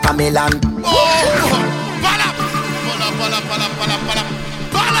straight a me land.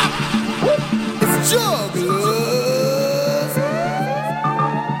 It's jugglers.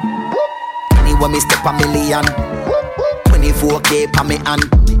 Anyway, me step a million. 24K pa me hand.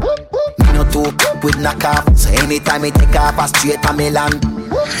 Me no too up with knock off. So anytime me take off a straight a me land.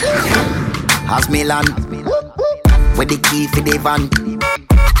 As me land with the key for the van.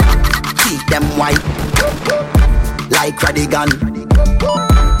 Keep them white like Radigan.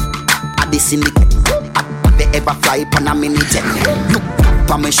 At the syndicate, have they ever fly pan a mini jet? Look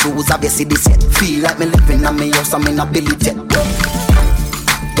for my shoes, have you see the set? Feel like me living on me house, I'm in a Billy jet.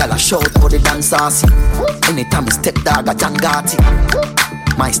 Girl, I shout for the dancers. Anytime I step dog, I Jangati.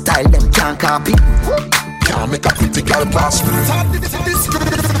 My style, them can't copy. Can't make a pretty girl pass me. Top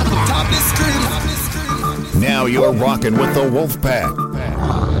this screen. Now you're rocking with the Wolfpack.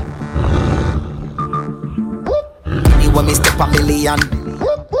 When me step a million,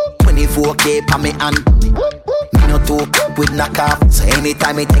 24K pa me hand. Me no too up with knock off, so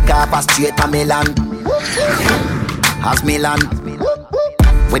anytime me take off a straight a me land. As me land,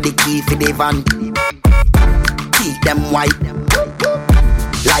 with the key for the van. Keep them white,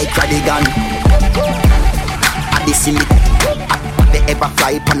 like Radigan. At the ceiling, they ever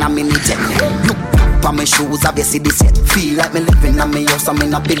fly pan a mini jet. Look for my shoes, have you see the set? Feel like me living on me house, I'm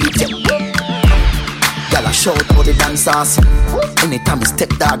in a Billy jet. Girl, I shout for the dancers. Anytime I step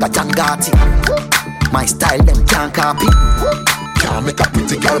dog, I Jangati. My style, them can't copy. Can't make a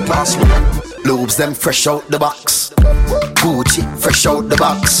pretty girl pass me. Lobes, them fresh out the box. Gucci, fresh out the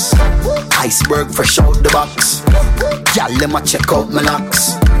box. Iceberg, fresh out the box. Girl, let me check out my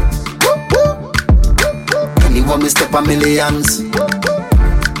locks. Anyone me step a millions.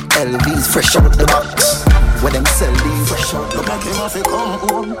 LV's fresh out the box. Where them sell these fresh out the box.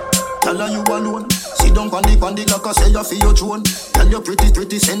 Tell her you alone. Sit down on the like I say you feel your throne. Tell you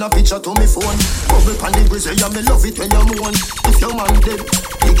pretty, send a picture to me phone. Bubble on the grizzly, yeah, me love it when you moan. If your man dead,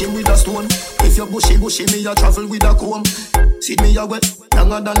 take him with a stone. If you bushy, me a travel with a comb. See me a wet,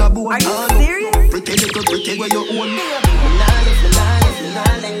 younger than a bone. Are you serious? Pretty little pretty where you own.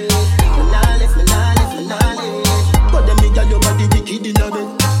 But them nigga your body wicked in a bed.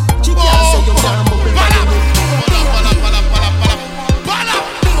 She can't say you can't bubble by your bed.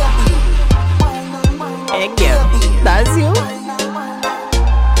 Hey girl, that's you?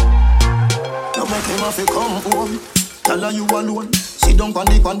 You make him have to come home. Tell her you alone. Sit down on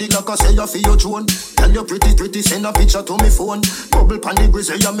the like I say you feel your throne. Tell you pretty, send a picture to me phone. Bubble on the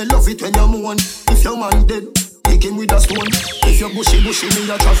grizzly, yeah, me love it when you moan. If your man dead, take him with a stone. If you bushy, me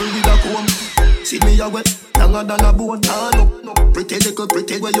a travel with a comb. See me a wet, younger than a bone. No, pretty little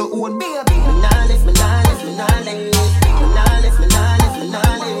pretty where you own. Me nah live.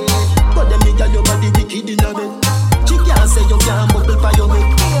 But them nigga your body wicked in a bed. She can't say you can't bubble by your head.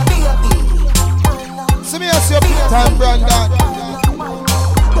 See me as your time, Brandon.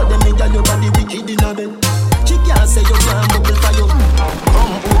 But them nigga your body wicked in a bed. She can't say you can't bubble by your head.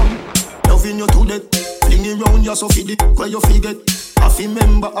 Come home, loving you to death. Flinging round you so feed it where you forget. I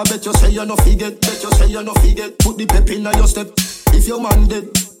remember, I bet you say you no forget. Put the pep in your step. If your man dead,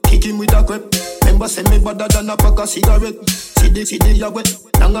 kick him with a crep. Remember say me better than a pack of cigarette. See the ya wet,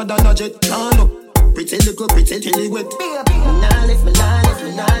 longer than a jet. No, pretty little pretty till he wet. Nah live.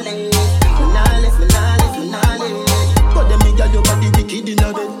 But them nigga your body wicked in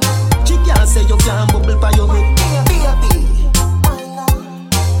a bed. She can't say you can't bubble by your head.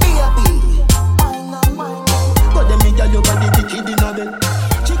 But them nigga your body wicked in a bed.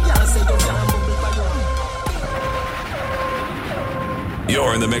 She can't say you can't bubble by your head.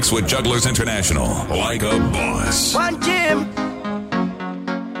 You're in the mix with Jugglers International, like a boss. One Jim.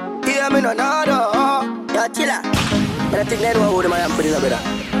 Hear me no Yo, chilla. But I think they know who the man put in a better.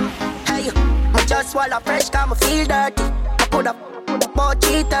 Hey, I just swallow fresh, cause I feel dirty. I put up about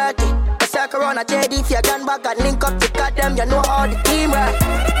 330. I circle around a JD if you can back and link up to cut them, you know how the team right.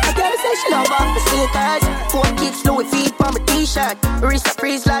 I tell her say she love off the sneakers. 4 kicks, Louis feet on my t-shirt. Wrist a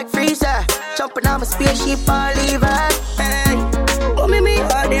freeze like freezer. Jumping on my spaceship, I'll leave her. Hey, me,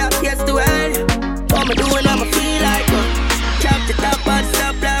 all day I face the world. What me doing, I'ma feel like you. Drop the top and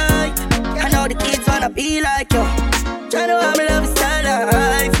stop light. I know the kids wanna be like you. Try to have me love style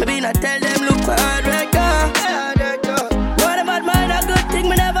life. Maybe not tell them look hard right now. What about mine, a good thing,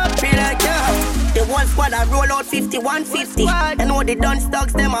 me never feel like you. The one squad I roll out 50-150. I know the done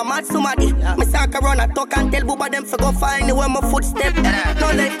stocks, them a mad somebody. Me talk around, I talk and tell Booba them for go find the way my footstep.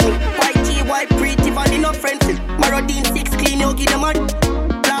 No left me, white G, white pretty, vanilla no friendly. Marodine 6 clean, you give them a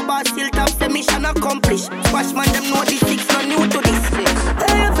Blabber still top, the mission accomplished. Squash man, them know the 6, no new to this.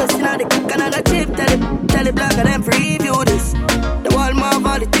 Hey, I'm first in the kick and the chip. Tell the blogger them for review this. The wall move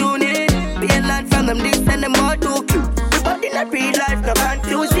all the tune in. Be a land from them this and them all too cute. But in that real life, no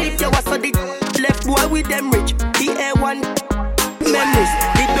confused. If you was so the left boy with them rich. The A1 memories.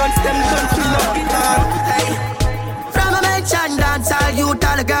 The guns them done fill up in arm. Hey, from a mention dance, all you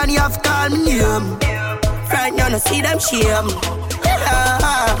tell the gun you have to call me name. Right now, no see them shame.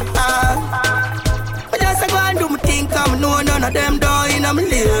 I just go and do my thing, come know none of them doing, I'm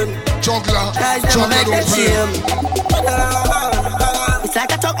live. Juggler, Guys, them make them shame. It's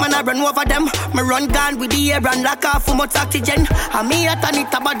like a truck man, I run over them. Me run gun with the air and lock off for much oxygen. And me at a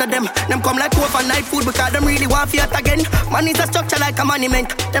need to bother them. Them come like overnight food because them really want fiat again. Man is a structure like a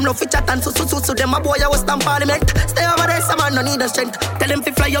monument. Them love fi chat and so them a boy I was stand parliament. Stay over there, some man no need a strength. Tell them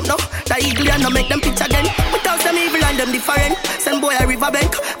fi fly up now. The eagle and no make them pitch again. Without them evil and them different. Send boy a river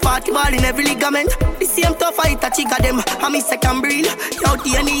bank. Party ball in every ligament. The same tough fight a chick of them. And me second breed. Yo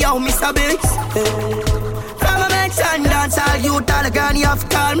anyhow Mr. Banks. From a mention dance all you all again you have to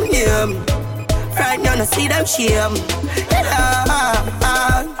call me name. Right now I see them shame.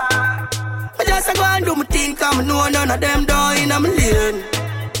 I just go and do my thing, cause I know none of them down in my lane.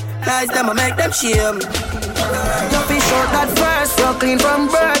 Nice them I make them shame. You be short that first, so clean from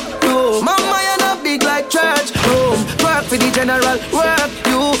birth. You mama you not big like church. Room work for the general work.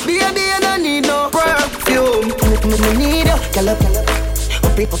 You baby you don't need no perfume. Me need you, girl up.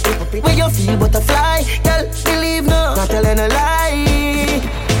 Where you feel butterfly, girl, believe no, not telling a lie.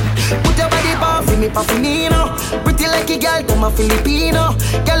 Put your body pa' for me, no. Pretty like a girl, to my Filipino.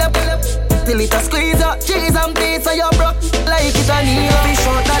 Girl up, till it a squeeze up. Cheese and pizza, you broke like it a knee. Be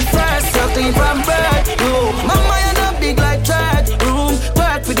short at first, you clean from birth. You, mama, you not big like church. Room,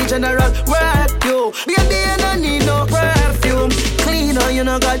 work for the general work. You, baby, you don't need no perfume. Clean or you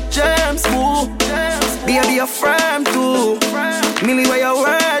no got germs, boo. Baby, you're firm too. Millie, where you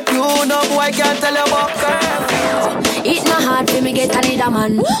work, you know boy can't tell you about curfew. It not hard for me get another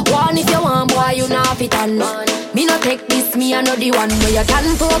man. One if you want, boy, you not fit on. Me no take this, me I know the one. Where you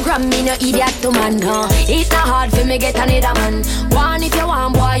can program, me no idiot to man. It not hard for me get another man. One if you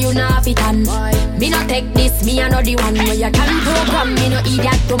want, boy, you not fit on. Me no take this, me I know the one. Where you can program, me no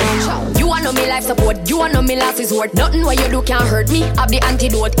idiot to man. You want know me life support, you want know me last resort. Nothing what you do can't hurt me, have the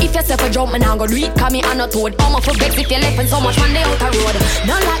antidote. If you say for jump, man, I'm gonna do it, cause me I'm not toad. I'm a for vex if you left and so much man they out the road.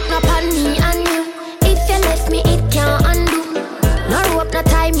 No lock no pan me and you. If you left me, it can't undo. No rope, no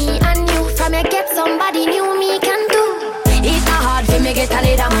tie me and you. From you get somebody new, me can do. It's not hard for me get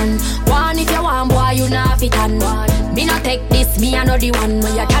another man. One if you want, boy, you not fit on. Me no take this, me I know the one.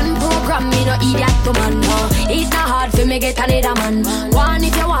 Where you can program, me no idiot to man. It's not hard for me get another man. One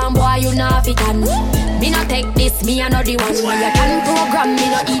if you want, boy, you not fit on. Me no take this, me I know the one. Where you can program, me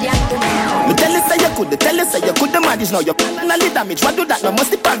no idiot to man. Me tell you say you could the manage. Now you plan a little damage. What do that? No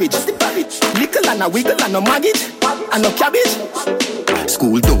must the parage. Nickel and a wiggle and no maggot and no cabbage.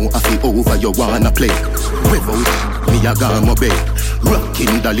 School don't have it over, you wanna play. Without me a gone my bed.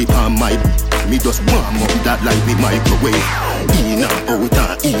 Rocking the lip on my. Me just warm up that like me microwave. In and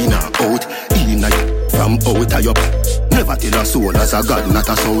out, in and out. In and from out of your. Never tell a soul as a God, not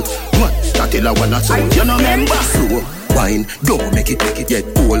a soul. What? That tell a one a soul. You know remember? Slow wine, don't make it yet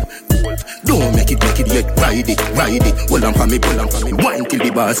old. Don't make it yet ride it. Hold on for me. Wine till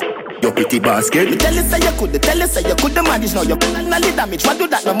the bars. Your pretty basket. Me tell you say you could the manage. Now you plan a little damage. What do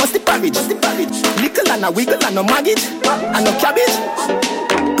that? No must the parage. Nickel and a wiggle and no maggot and no cabbage.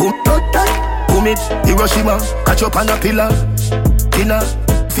 Boom it, Hiroshima. Catch up on a pillar. Dinner,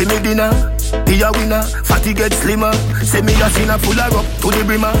 fi me dinner. Be a winner, fatty get slimmer. Say me a sinner full of up to the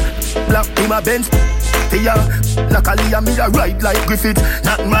brimmer. Black in my Benz. Tia, like Aliyah, me a ride like Griffith.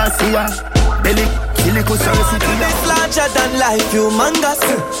 Not Marcia. Belly, Silico Sarasi. This larger than life, humongous.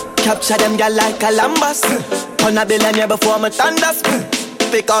 Capture them girl like a lambas. On a billionaire before me thunders.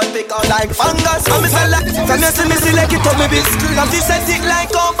 Pick out like fungus. I'm a like, from you see me select it up me bit. Come to set it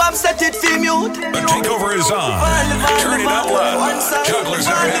like up, I'm set it for mute. The takeover is on. Turn it up loud. Jugglers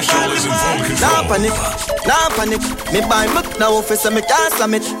International is in full control. Nah panic. Me buy milk now officer me can't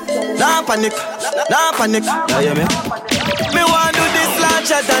slam it. Nah panic. Yeah, you me? Me want do this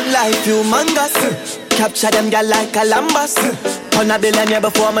larger than life, humongous. Capture them girl like a lambas. On a billionaire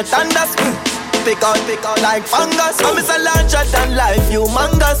before me thunders. Pick out like fungus. I'm a larger than life,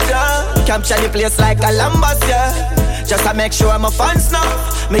 humongous, yeah. Capture the place like a lambas, yeah. Just to make sure I'm a fans now.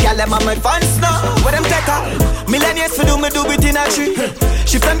 Me gal them on my fans now. Where them take her? Millennials for do me do it in a tree.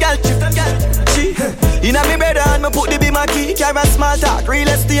 Shift them gal, she. Inna me bed and me put the be my key. Carry small talk, real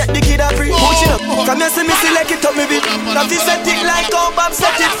estate, the kid a free. Push it up, come here see me select it up me bit. Now this set it like up, I'm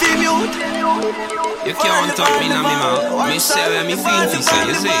set it for mute. You can't talk me now, me mouth. Me say where me feel, say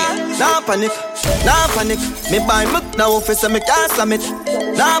you say. Nah panic. Me buy milk now officer me can't slam it.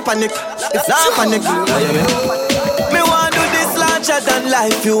 Nah panic. Me want do this larger than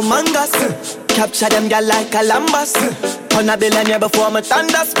life, humongous. Capture them girl like a lambas. On a billionaire before me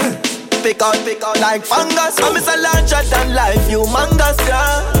thunders. Pick out like fungus. I'm a larger than life, humongous,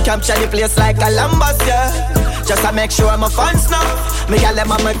 yeah. Capture the place like a lambas, yeah. Just to make sure my fans know. Me gal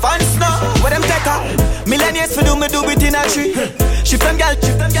them and my fans know. What them take her? Millennials for do me do it in a tree. Shift them gal,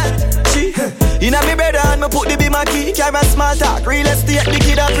 she. Inna me bed and me put the be my key. Carry small talk, real estate, the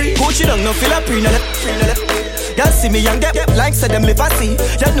kid a free. Coach you don't know feel a pre, no left. Y'all see me and get like say them live a see.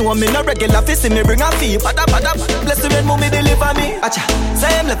 Y'all know me no regular fi see me bring a fee. Pada bless the when mommy deliver me. Acha,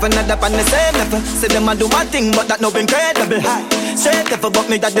 same level, not up on the same level. Say them a do my thing, but that no incredible. High, straight level, but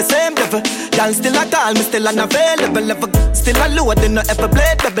me that the same level. Y'all still a call me, still unavailable. Level, still a lower than no ever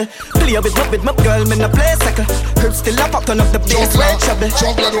played level. Play with my girl, me no play second. Herb still a pop, turn up the bass, red trouble.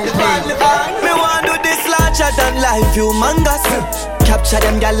 Me want do this larger than life, humongous. Capture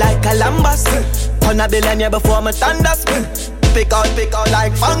them girl like Columbus. On a billionaire before my thunders. Pick out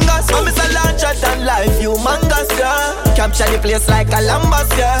like fungus. I'm a larger than life, humongous, yeah. Capture the place like Columbus,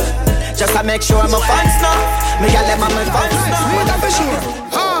 yeah. Just to make sure my fans know. Me got them on my fans know. Me that for sure.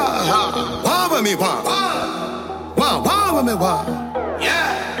 Wah with me wah. Wah with me wah.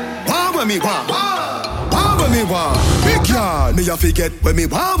 Yeah. Wah with me wah. Wah with me wah. Big yard, me a forget when me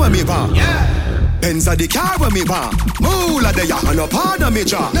wah with me wah. Yeah. Benz a the car with me wah. Moolah the yah and no part of me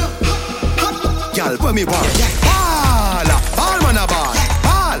jaw. Y'all with me wah. Ball man a ball.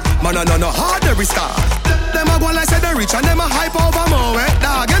 Man a no hard every star. Them a go like say they rich and them a hype over more.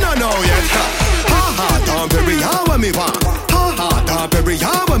 Dog you no know yet. Don't bury how when me want. Don't bury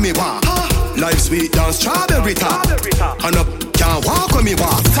how when me want. Life sweet down strawberry top. And up can't walk when me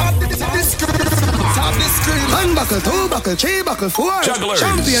walk. Top this screen. One buckle, two buckle, three buckle, four. Jugglers,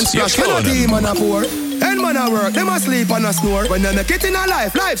 champion splash. When a team man a pour. End man a work, them a sleep and a snore. When they make it in a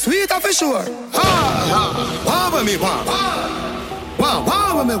life sweeter for sure. Wah when me want.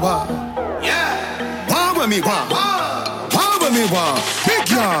 Wah when me want. Yeah. Wah when me want. Wah when me want. Big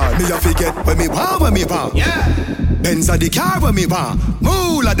yard, me a forget when me wah when me want. Yeah. Benz a the car when me want.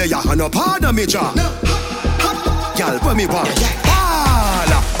 Moolah the yah and no part of me jaw. Y'all when me want.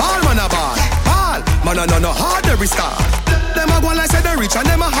 Ball man a ball. Man a no hard every star. Them a go like say they rich and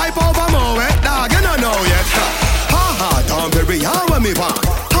them a hype over more. Dog you no know yet. Don't bury how when me want.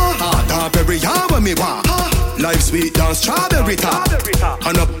 Don't bury how when me want. Life sweet down strawberry top.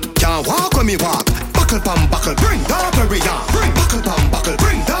 And up can't walk when me walk. Buckle pam buckle, bring down Perry on. Bring buckle pam buckle,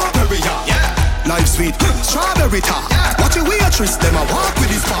 bring down Perry on. Yeah. Life sweet, strawberry top. Watch your waitress, them a walk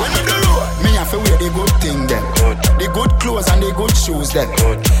with his palm. Me have to wear the good thing them. The good clothes and the good shoes them.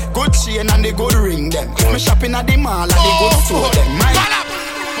 Good chain and the good ring them. Me shopping at the mall and the good store them. My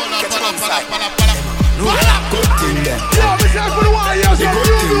good thing them. The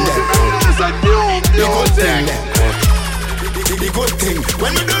good thing them. The good thing.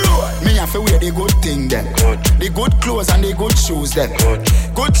 When me do road, me have to wear the good thing them. The good clothes and the good shoes them.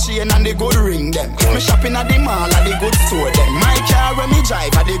 Good chain and the good ring them. Me shopping at the mall and the good store them. My car when me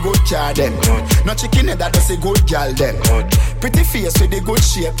drive at the good car them. No chicken head that does a good girl them. Pretty face with the good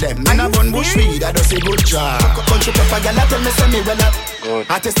shape them. And a bun bush weed that does a good job. Country pepper girl that tell me say me well up.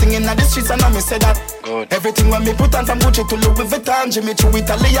 Artisting in the streets and I me say that. Everything when me put on from Gucci to Louis Vuitton, Jimmy Choo,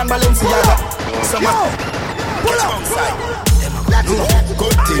 Italian Balenciaga. Some catch one side.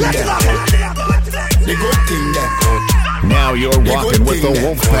 Good thing there. The good thing there. Now you're walking with the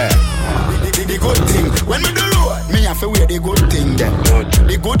wolf pack. The good thing. When me do road, me have to wear the good thing them.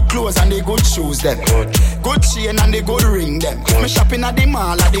 The good clothes and the good shoes them. Good chain and the good ring them. Me shopping at the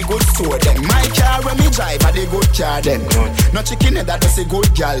mall at the good store them. My car when me drive at the good car them. No chicken head that does a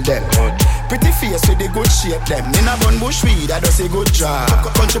good girl them. Pretty face with the good shape them. In a bun bush weed that does a good job.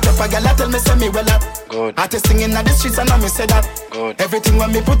 Country pepper girl that tell me say me well up. Artisting in the streets and I me say that. Everything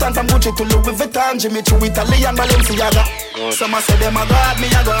when me put on from Gucci to Louis Vuitton, Jimmy Choo, Italian Balenciaga. Some say them a god, me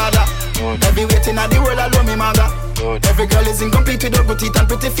a god. Every waiting at the world I love me maga. Every girl is incomplete with her good teeth and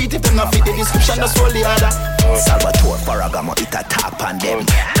pretty feet. If them not fit the description, that's all the other. Salvatore Farragamo, it a tap on them.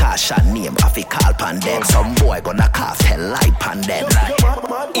 Cash and name, I fi call pan them. Some boy gonna cast hell light pan them.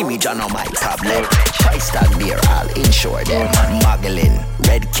 Image on my problem. Price tag beer, I'll insure them. Muggling,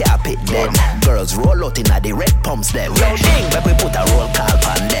 red carpet them. Girls roll out in the red pumps them. Yo ding, but we put a roll call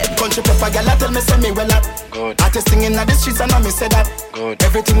pan them. Country pepper girl, I tell me say me well up. Artisting in the streets and I me say that.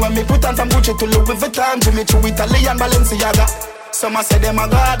 Everything when me put on from Gucci to Louis Vuitton, Jimmy Choo, Italian Balenciaga. Some say them a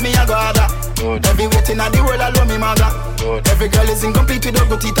god, me a god. Every waiting at the world I love me maga. Every girl is incomplete with her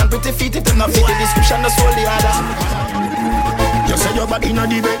good teeth and pretty feet. If them not fit the description, that's all the other. You say your body in a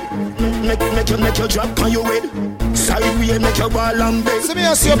the bed. Make you drop on your head. Sideway make your ball and beg. See me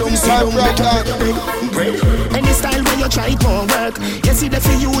a see down, make you any style where you try it won't work. You see the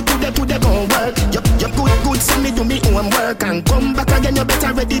for you today gon' work. You good, see me do me own work. And come back again, you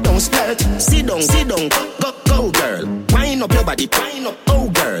better ready, don't splurt. Sit down, go girl. Wind up your body, wind up, oh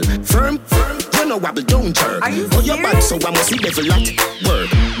girl. Firm, you no wobble, don't jerk. Oh, you're bad, so I must be devil at work.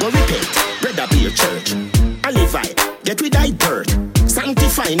 Go repent, brother be a church. I live right, get with thy birth.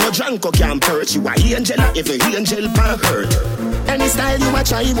 Sanctify, no drunk or can't perch. You are angel, every angel pan hurt. Any style you a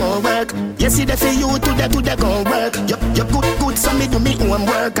try, won't work. You see the for you, today gon' work. You good, so me do me own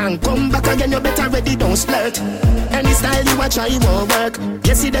work. And come back again, you better ready, don't splurt. Any style you a try, won't work.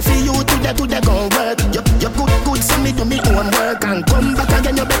 You see the for you, today gon' work. You good, so me do me own work. And come back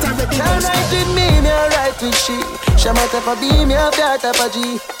again, you better ready, don't splurt. Right with me alright with she. She might have a B, me have that type of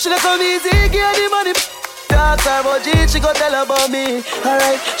G. She got come easy, get the money. Talk about G, she go tell about me.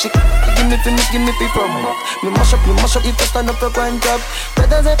 Alright, she give me from. Me mash up if you stand up your coin top.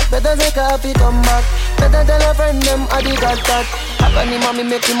 Better say coffee come back. Better tell a friend them I did that. Have any mommy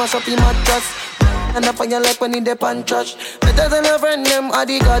make him mash up him mattress. And I find you like when he dip and trash. Better tell a friend them I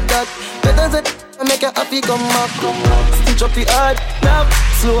did that. Better say make you happy come back. Stitch up the hard, now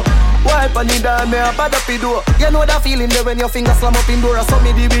slow. Wipe on the down, me a bad up the door. You know that feeling there when your fingers slam up in door. I saw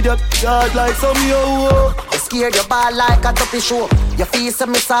me the video, God like some yo. You scared your ball like a tuppy show. Your face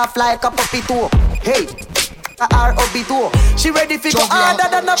me soft like a puppy toe. Hey, a R.O.B. She ready for go harder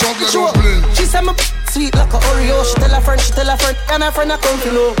than a puppy show. She say me sweet like a Oreo. She tell her friend, and her friend a come to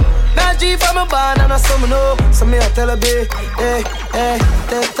know. Now G from a band and a some know. So me a tell her be, hey,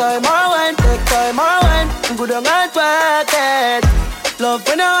 take time or wine, good on and work it. Love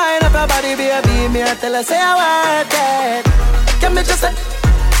when I wind up your body, baby. Me I tell her say I want it. Can me just say,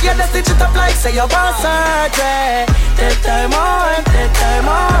 yeah, just stitch it up like say you want surgery. Take time on,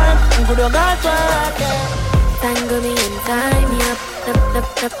 good on and work it. Tangle me and tie me up,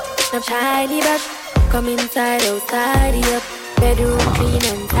 nap shiny brush. Come inside, outside up. Bedroom clean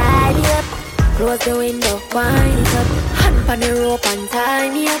and tidy up. Close the window, wind it up. Hand on the rope and tie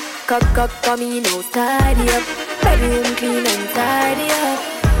me up. Come in, outside up. Bedroom clean and tidy up.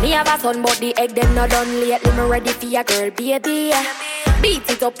 Me have a son, but the egg them not done lately. Me ready for your girl, baby. Beat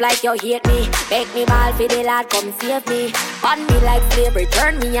it up like you hate me. Make me ball for the lad, come save me. On me like slavery,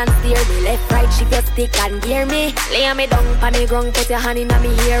 turn me and steer me. Left, right, shift your stick and gear me. Lay me down on the ground, put your hand in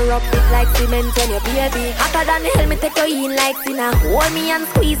me hair. Up it like cement when you baby. Hotter than hell, me take you in like sinner. Hold me and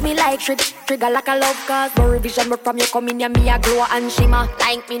squeeze me like trigger like a love cause. No revision, but from you come in, me a glow and shimmer.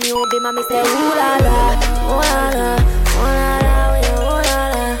 Like me new bima, me say ooh la la, ooh la la, ooh la la, ooh la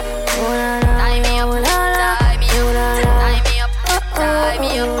la, ooh la la. Tie me up, ooh la la, tie me up, tie me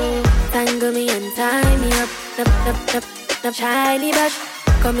up. Tangle me and tie me up. Nap shiny brush.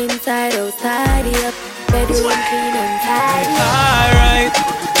 Come inside, outside up. Bedroom clean and tidy up.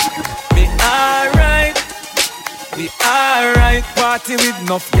 Be alright. Party with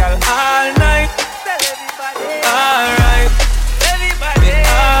enough y'all all night. Alright. Be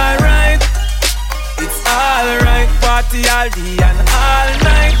alright. It's alright. Party all day and all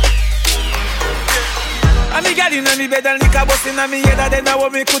night. And me gal inna me bed and liquor bust inna me head. And then I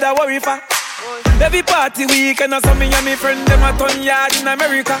what me coulda worry for. Every party weekend or something and me friend them a ton yard in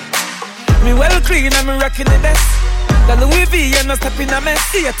America. Me well clean and me rocking the best. The Louis V and no step in a mess.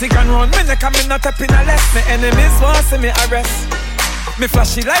 See a tick and run, me neck and me not tapping a less. Me enemies want see me arrest. Me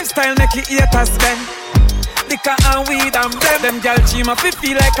flashy lifestyle make it haters bend. Liquor and weed and blem. Them gal cheat me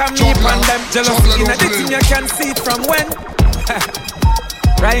feel like I'm me and them. Jealousy in a thing you can see it from when.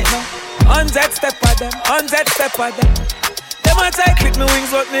 Right now, 100 step of them, 100 step of them. Them a tight clip me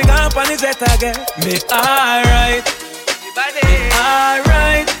wings but me gone on the jet again. Me alright, be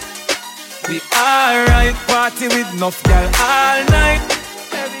alright, be alright. Party with enough y'all all night.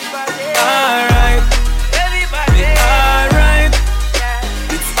 Alright, be alright.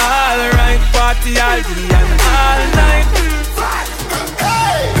 It's alright. Party all day and all night.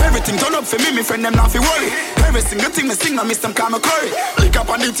 Everything turn up for me friend them not fi worry. Every single thing me sing, I miss them call me curry. Lick up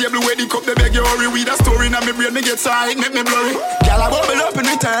on the table where the cup they beg you hurry. With a story in my brain, me get side, make me blurry. Girl I bubble up in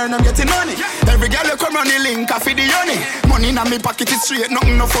return, I'm getting money. Every girl you come round the link, I feed the honey. Money in my pocket is straight,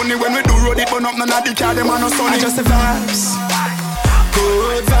 nothing no funny. When we do road it, burn up none of the car, them are no sunny. Just the vibes,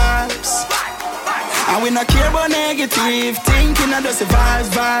 good vibes. And we not care about negative thinking, I just the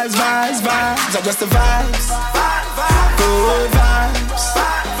vibes, vibes, vibes, vibes. I just the vibes, good vibes.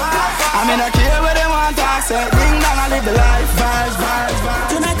 I mean I care what they want to say. Ding dong, I live the life, vibes, vibes, vibes.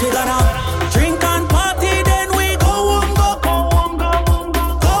 Tonight we gonna drink and party, then we go home, go home, go home, go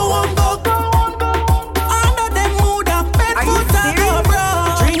home, go home, go home. Under them mood up, bed foot and go bro.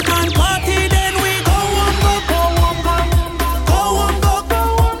 Drink and party, then we go home, go home, go home, go home, go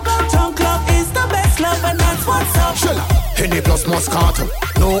home. Drunk love is the best love, and that's what's up. Shella, Henny plus Moscato.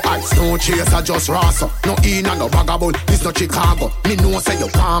 No ice, no chase, I just rasa. No in and no vagabond, this no Chicago. Me know say you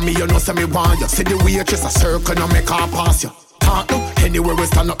want me, you know say me want you. See the waitress a circle, no make her pass you. Talk no, Anywhere we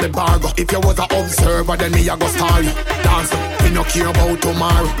stand up the bar go. If you was a observer, then me a go star you. Dance, me no care about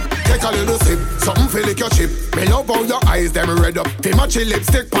tomorrow. Take a little sip, something feel like your chip. Me love how your eyes them red up. Feel match your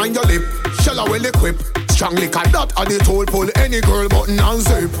lipstick on your lip. Shall I well equip? Strong liquor that at the toll pull any girl button and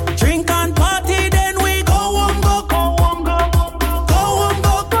zip. Drink and party, then we go home, go home, go home, go home,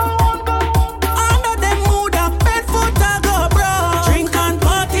 go home, go home. Under them mood up, bed foot a go bro. Drink and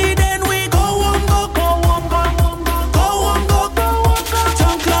party, then we go home, go home, go home, go home, go home.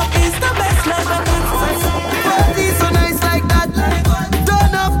 Junk club is the best love I can find. Party so nice like that.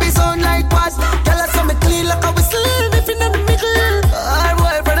 Turn up the sound like what? Tell us something clean like a whistle. If in the middle, our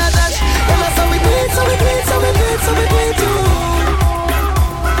boyfriend a dash. Tell us how we do it, so we do it, so we do it, so we do it too.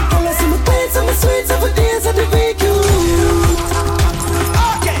 Tell us how we do it, so we sweet, so we dance at the week you.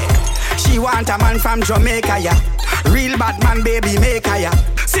 Okay. She want a man from Jamaica, yeah. Real bad man, baby, make her, yeah.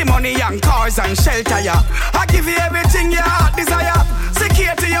 See money and cars and shelter, yeah. I give you everything your heart desire.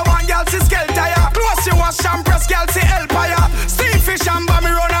 Security, you want girl, see skelter, yeah. Close you wash and press, girl, see hellfire. Steam fish and bomb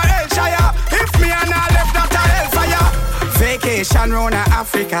me run a Hellshire. If me and I left, that a hellfire. Vacation round a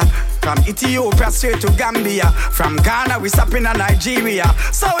Africa. From Ethiopia straight to Gambia. From Ghana, we stop in a Nigeria.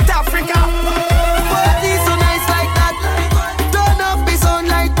 South Africa. Party so nice like that. Turn up the sound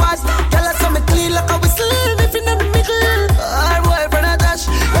like what? Tell us how me clean like a whistle. If in the middle, our boyfriend a dash.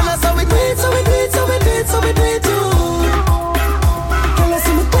 Tell us how we do it, so we do it, so we do it, so we do it too. Tell us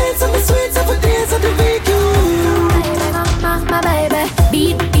how we do it, so we sweet, so we dance at the week you. My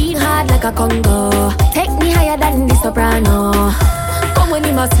baby, beat hard like a Congo. Take me higher than the soprano. Come when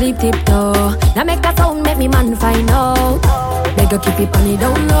you must sleep tiptoe. Now make a sound, make me man find out. Beg you keep it on the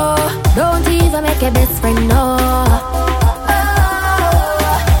down low. Don't even make a best friend know.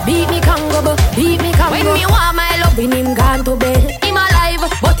 Beat me Congo, beat me Congo. When me want my love, in him gone to bed. Him alive,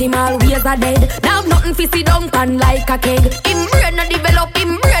 but him always a dead. Now nothing fi sit down pan like a keg. Him brain no develop,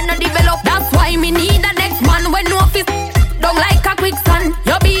 him brain no develop. That's why me need a next man when no fi down like a quicksand.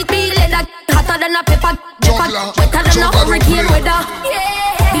 Your beat be leather, hotter than a pepper. Wetter than a hurricane weather.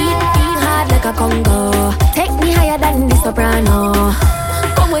 Beat hard like a Congo. Take me higher than the soprano.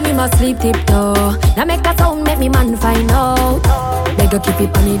 Come when you must sleep tiptoe. Now make a sound, make me man find out. Beg you keep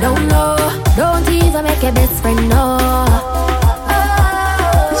it on the down low. Don't even make a best friend know.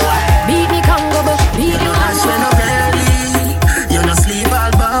 Beat me Congo, beat me Congo. You no sleep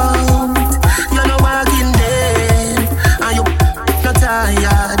all bound. You no walking dead. And you no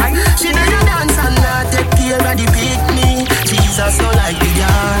tired. She do your dance and not take care of the picnic. Jesus no like the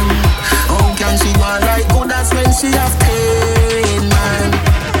yarn. How can she go like good? That's when she have pain, man.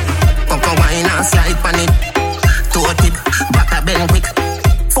 Come wine and slide pan it. Toe tip, back a bend quick.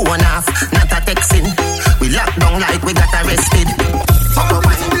 Phone off, not a texting. We lock down like we got arrested. Come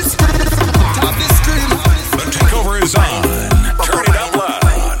wine. The takeover is on. Turn it up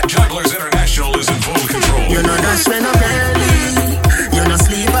loud. Jugglers International is in full control. You know that's when I'm early. You know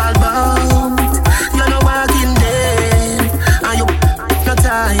sleep all bound. You know walking dead. And you no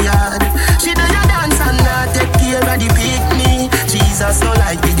tired. She do your dance and not take care of the picnic. Jesus no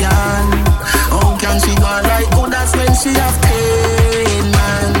like the girl. How can she go like good? That's when she have pain,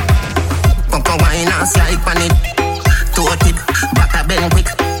 man. Come wine and slide pan it. Toe tip, back a bend quick.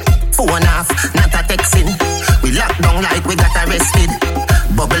 Phone off, not a texting. We lock down like we got arrested.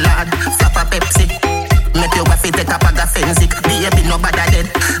 Bubble hard, flap a Pepsi. Make your wife take a bag of fancy. Baby nobody dead.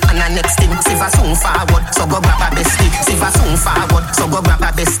 And the next thing, Siva soon forward. So go grab a bestie. Siva soon forward. So go grab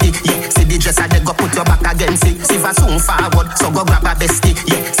a bestie. Yeah, see the dresser they go put your back against it. Siva soon forward. So go grab a bestie.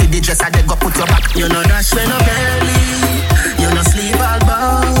 Yeah, see the dresser they go put your back. You know dash when up early. You know sleep all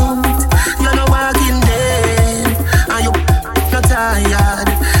bound. You know walking dead. And you no tired.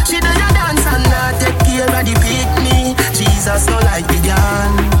 She do your dance and not take care of the picnic. Jesus no like the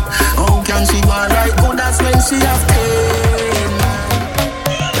girl. How can she go like good? That's when she have pain.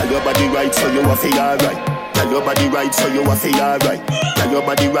 Tell your body right, so you a feel alright. Tell your body right, so you a feel alright. Tell your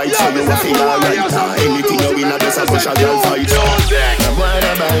body right, so you a feel alright. Anything you win, I just a push a girl fight. I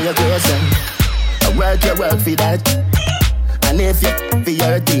wanna buy your person. I work for that. And if you for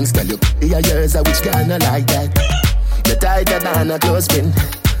your things, tell you be yours, I which girl not like that. You're tighter than a clothespin.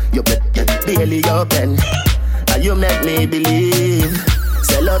 You barely open. And you make me believe.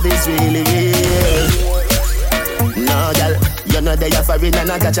 Say love is really real. No, girl, you know they are foreign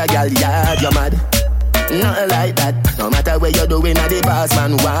and I catch a girl, yeah, you're mad. Nothing like that. No matter what you're doing at the boss,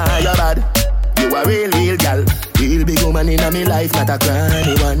 man, why you're bad? You a real girl. Real big woman in my life, not a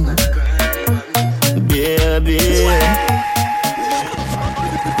cranny one. Baby.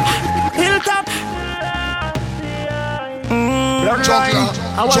 Hilltop.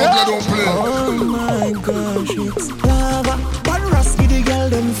 Juggler don't play. Oh my gosh, it's lava. But Rasta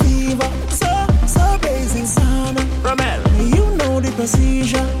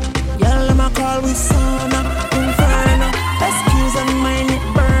Y'all them a call with sauna, inferno. Excuse and mind it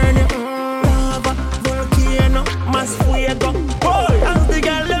burn you. Lava, volcano, mass fuego. Boy, as the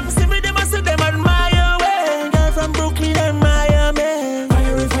girl them see me, them a say them admire way. Girl from Brooklyn and Miami.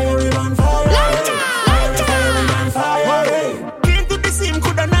 Fiery, fiery man, fire. Fiery man, fire. Came to the scene,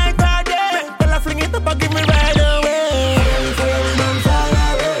 coulda night or day. Tell her fling it up and give me right away. Fiery man,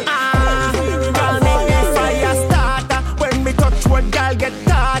 fire. Girl make me fire starter. When me touch what girl get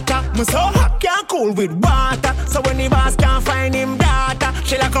tartar. Me so hot can't cool with water. So when the boss can't find him data,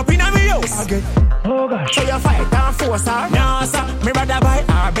 she lock up in a me house. Oh gosh. So you fight and force her. No sir, me rather buy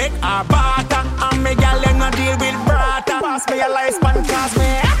her beg her barter. And me girl them not deal with brata. Pass me a lifespan cause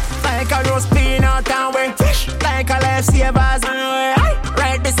me like a roast peanut and we fish like a lifesavers and we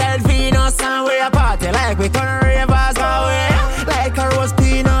right beside Venus and we a party like we turn ravers and we like a roast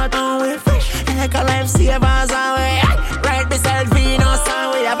peanut and we fish like a lifesavers and we right beside Venus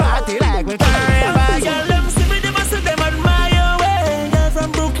and we a party like we turn ravers. Girl them see me them a say them admire way. Girl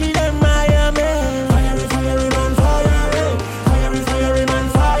from Brooklyn and Miami. Fiery, fiery man, fire. Fiery, fiery man,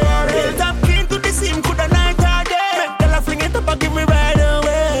 fire. Built up clean to the scene, coulda night or day. Make tell her fling it up and give me right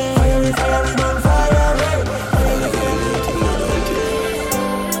away. Fiery, fiery man, fire.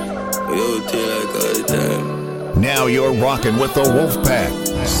 Now you're rocking with the Wolfpack.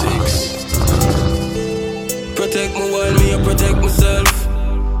 6. Protect me while me, I protect myself.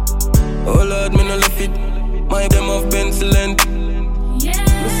 Oh Lord, me no left it. My them off pencilent. Me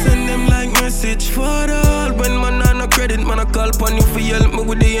send them like message for the all. When man on no credit, man I call upon you for help me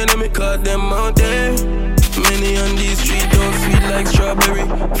with the enemy. Cause them out there. Many on these streets don't sweet like strawberry.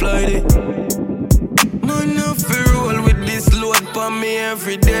 Friday. Man no fear roll with this load for me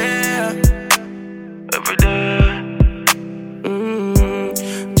every day. Every day.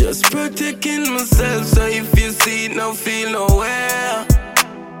 Just protecting myself. So if you see it, no feel nowhere.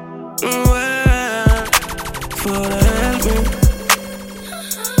 Father help me.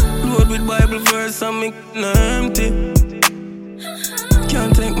 Load with Bible verse and me empty.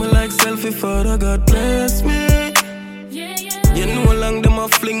 Can't take me like selfie, Father God bless me. You know long them a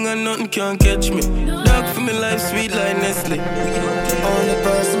fling and nothing can catch me. Dark for me life sweet like Nestle. Only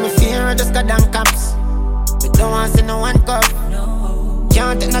person me fear are just goddamn cops. Me don't want see no one cup.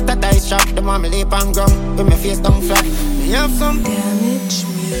 Can't take not a dice shot. The want me leap on ground with my face down flat. Me have some damage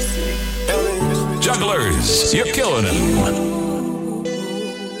music. Jugglers, you're killing it.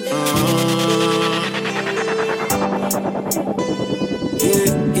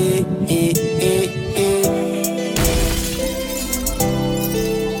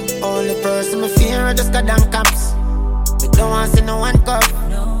 Only person me fear are just goddamn cops. Me don't want see no one cup.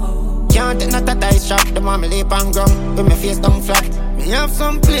 Can't take not a dice shot. The want me leap on ground with my face down flat. Me have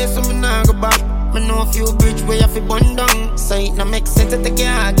some place so me nah go back. Me know a few bridge where you fi burn down. So it no make sense to take your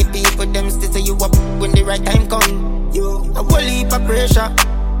heart. Give people them still say you up when the right time come. You a whole heap of pressure.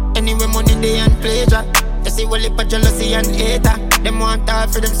 Anyway money they and pleasure. You see whole heap of jealousy and hater. Them want all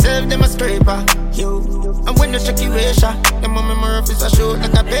for themselves, them a scraper. You and when you check your ratio, them a memory of is a shoot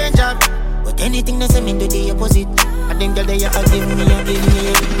like a paint job. But anything they say me do the opposite. I think that they a give me.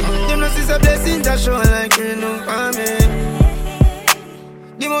 Them no see a blessing that show like you know for me.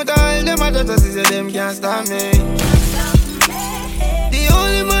 The motor all them a just see them can't stop me. The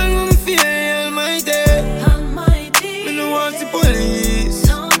only man who me fear Almighty. Me no want the police.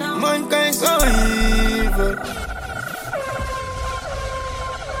 Mankind so evil.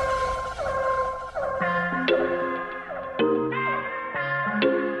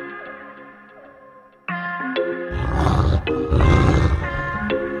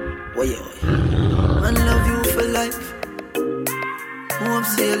 Man love you for life. Hope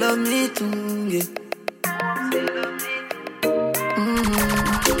say you love me too, yeah.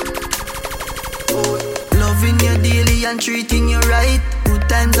 Loving you daily and treating you right. Good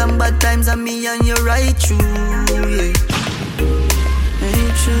times and bad times and me and you right true, yeah.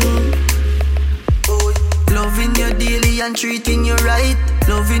 Ain't true. Loving you daily and treating you right.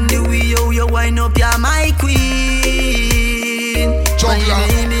 Loving the way you wind up, you're my queen.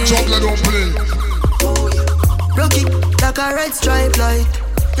 Juggler don't play. Rock it like a red stripe light.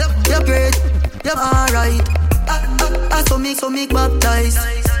 Yep, great, yep, alright. I so make baptize.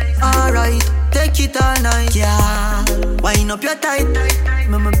 Alright, take it all night, yeah. Wind up your tight.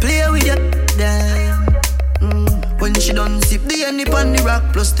 Mama play with you, damn. When she done sip the honey on the rock,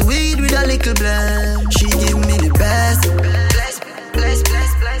 plus the weed with a little blend. She give me the best. Bless.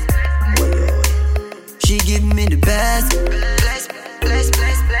 She give me the best. Bless.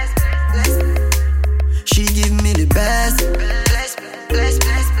 She give me the best. Bless.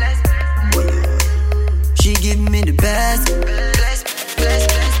 She give me the best.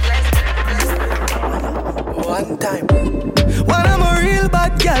 Bless.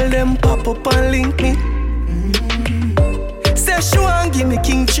 girl them pop up and link me. Say she want give me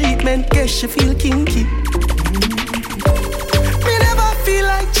king treatment, guess she feel kinky. Me never feel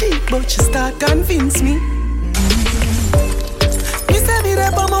like cheap, but she start convince me. Me say me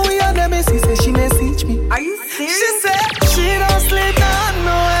there, but my way on the message, say she message me. Are you serious? She said she don't sleep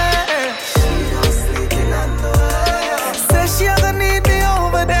nowhere. She don't sleep nowhere. Say she gonna need me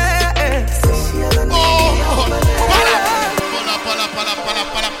over there. Say she gonna need me over there.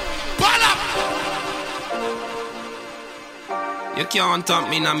 You can't talk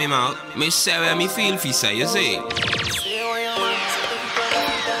me in my mouth. Me say where me feel fi say, you see.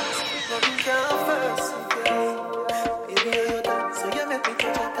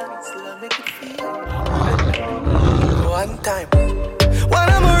 One time. When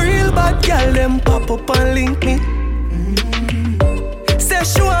I'm a real bad girl, them pop up and link me. Say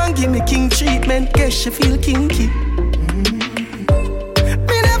she want give me king treatment, guess she feel kinky.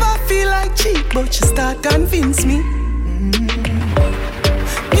 Me never feel like cheap, but she start convince me.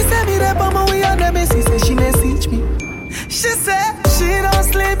 Me say me there, but my way on the message, say she message me. She said she don't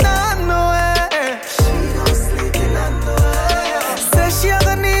sleep nowhere. She don't sleep nowhere. Say she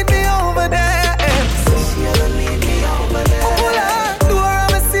gonna need me over there. Say she gonna need me over there. Pull her door and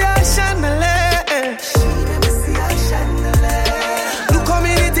me see her chandelier. She let me see her chandelier. Look how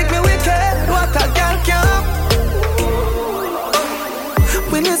me they take me wicked, what a girl can.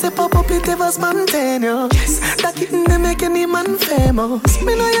 When you say pop up, it ever spontaneous. Yes. That kitten they make any man famous.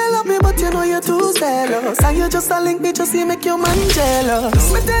 Me know you love me, but you know you're too zealous. And you just a link me, just you make your man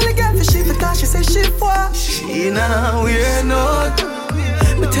jealous. Me tell the girl for she because she say she what? She now we're not.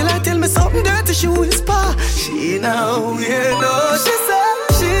 Me tell me something dirty, she whisper. She now we're not. She said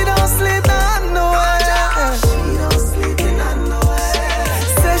she don't sleep nowhere. She don't sleep nowhere.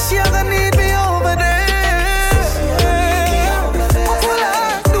 Say she gonna need me over there.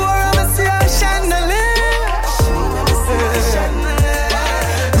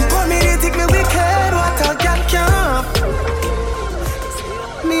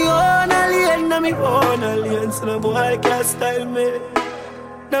 Me own alien, so no boy can't style me.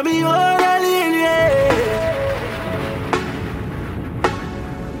 Now me own alien, yeah.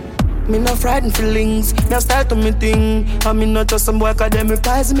 Me no frightened feelings, me a start to me thing. And me not just some boy cause them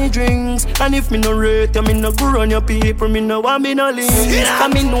requires me drinks. And if me no rate you, me no go run your people. Me no want me no links.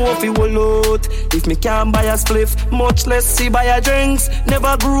 And me know if you will out. If me can't buy a spliff, much less see buy a drinks.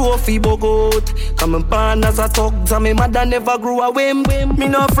 Never grew up fi bogot. Come and born as a thugs and me mother never grew a whim. Me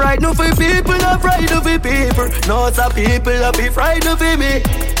no frightened for people, no frightened for people. No it's a people that be frightened for me.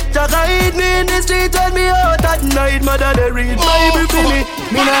 Jagga hit me in the street and me out at night. Mother they read Bible for me.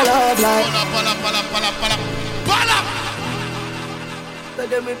 Me no love like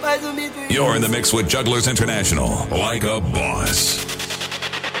You're in the mix with Jugglers International, like a boss.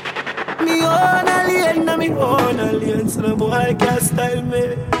 Me own alien, so no boy can't style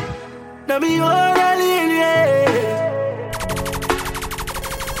me. Now me own alien, yeah.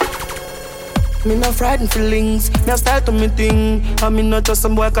 Me no frightened feelings, me a start to me thing. And me not just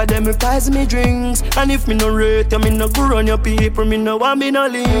some boy cause them requires me drinks. And if me no rate you, me no go run your people. Me no want me no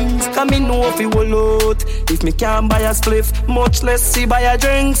links. Cause me know if you will out. If me can't buy a spliff, much less see buy a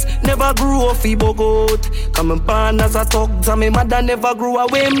drinks. Never grew up fi bogot. Come and born as a thugs and me mother never grew a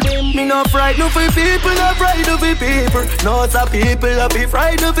whim. Me no frightened for people, no frightened for people. No it's a people that be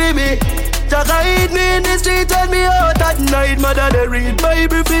frightened for me. Jagga hit me in the street and me out at night. Mother they read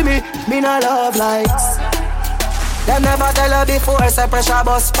Bible for me. Me no love likes. Them never tell her before, say pressure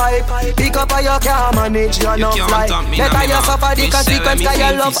bus pipe. Pick up or you can't manage, you no fly. Better you suffer the consequence cause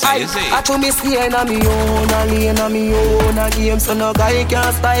you love hype. I to me stay in me own, a lane a me own a game. So no guy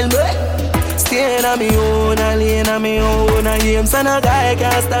can style me. Stay in me own, a lane a me own a game. So no guy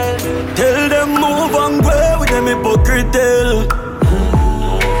can style me. Tell them move and grow with them hypocrite.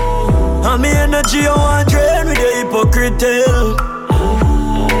 And me energy I want drain with the hypocrite.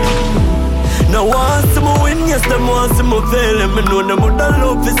 Now want some win, yes, them want some fail. And me know them would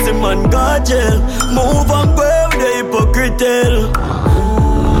love to see man God jail. Move and grow with the hypocrite.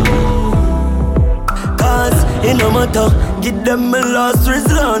 Cause it no matter, give them my last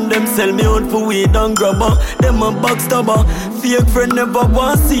resort. Them sell me out for weed and grabber. Them a backstabber. Fake friend never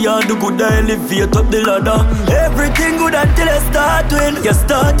want see ya. Do good I elevate up the ladder. Everything good until I start win. You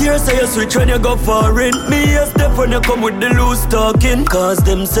start here so you switch when you go foreign. Me a step when you come with the loose talking. Cause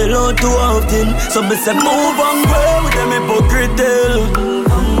them sell out too often. So me say move and grow with them hypocrite.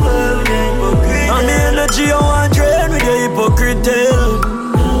 And me energy I want drain with the hypocrite.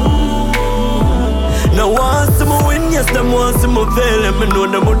 Now want some win, yes, them want some fail. And me know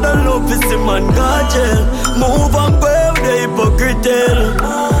them would love to see man God jail. Move and grow with the hypocrite.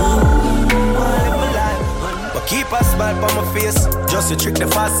 Keep a smile on my face, just to trick the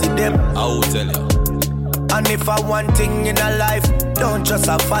fussy them. I will tell you. And if I want thing in a life, don't just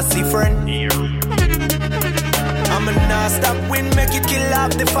a fussy friend. I'ma not stop win, make it kill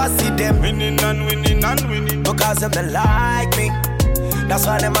off the fussy them. Winning and winning and winning. Because them they like me. That's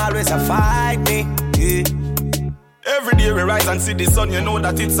why them always a fight me. Yeah. Every day we rise and see the sun, you know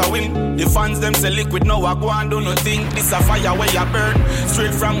that it's a win. The fans them say liquid, now I go and do nothing. This a fire where you burn,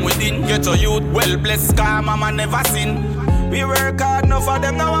 straight from within. Get a youth, well blessed, car mama never sin. We work hard, enough for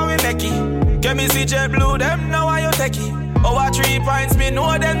them, now we make it. Get me see jet blue, them now I you take it. Over 3 points, me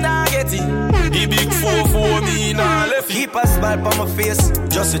know them not get it. The big 4-4, me nah left it. Keep a smile on my face,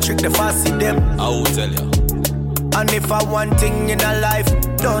 just to trick the fussy them. I will tell you. And if I want thing in a life,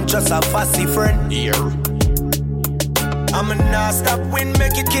 don't just a fussy friend. Here. I'ma not stop win,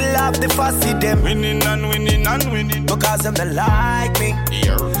 make it kill off the fussy them. Winning and winning and winning. Because them they like me.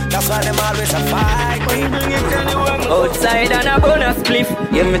 Here. That's why them always a fight me. Outside and a bonus spliff.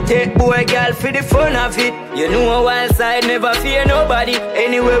 Yeah, me take boy girl for the fun of it. You know a wild side never fear nobody.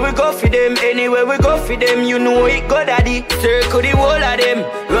 Anywhere we go for them, anywhere we go for them. You know it go daddy. Circle the whole of them.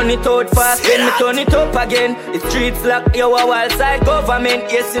 Run it out fast, then me turn it up again. The streets lock, yo a wild side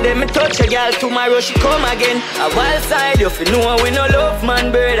government. Yesterday me touch a girl, tomorrow she come again. A wild side, you fi know we no love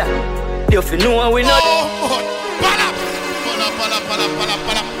man brother. You fi know we no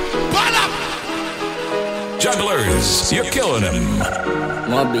Jugglers, you're killing him.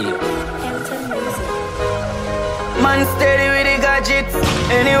 Mobile. Man steady with the gadgets.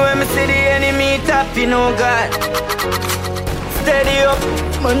 Anywhere me see the enemy tapping, oh God. Steady up,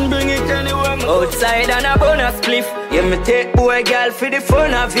 man bring it anywhere. Outside and a bonus spliff. Yeah, me take boy girl for the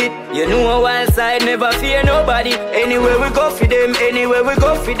fun of it. You know a wild side never fear nobody. Anywhere we go for them, anywhere we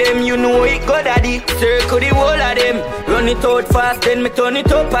go for them. You know it go daddy. Circle the whole of them. Run it out fast, then me turn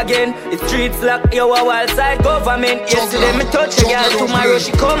it up again. The streets lock, yo a wild side government. Yesterday me touch a girl, tomorrow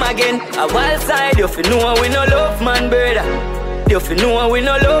she come again. A wild side, you fi know we no love man brother. You fi know we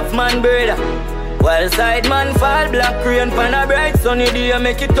no love man brother. Wild side man fall, black rain pan a bright sunny day,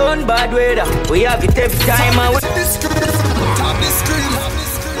 make it turn bad weather. We have it every time and we Top the screen.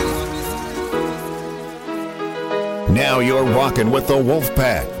 Now you're rocking with the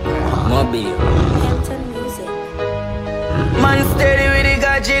Wolfpack. Mobile. Man steady with the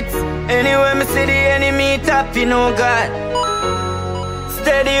gadgets. Anywhere me see the enemy tapping, oh God.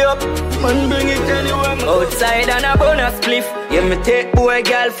 Steady up, man bring it anywhere. Outside and a bonus spliff. Yeah, me take boy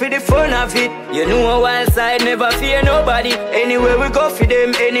girl for the fun of it. You know a wild side never fear nobody. Anywhere we go for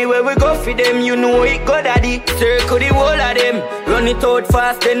them, anywhere we go for them. You know it go daddy. Circle the whole of them. Run it out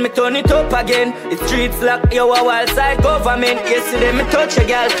fast, then me turn it up again. The streets lock, yo a wild side government. Yesterday me touch a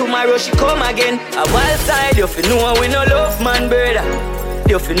girl, tomorrow she come again. A wild side, you fi know we no love man brother.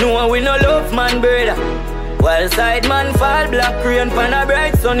 You fi know we no love man brother. Wild side man fall, black rain pan a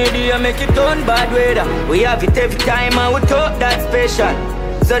bright sunny day, make it turn bad weather. We have it every time and we talk that special.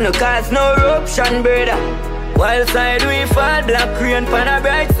 So no cause no eruption brother. Wild side we fall, black rain pan a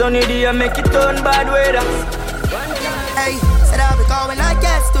bright sunny day, make it turn bad weather. Hey, said I'll be going like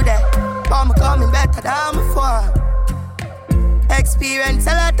yesterday, but I'm coming better than before. Experience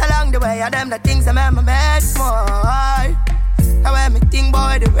a lot along the way, and them the things I remember make more. Now when me think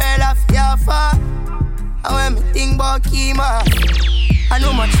boy the world I fear for. And when me think about Kima, I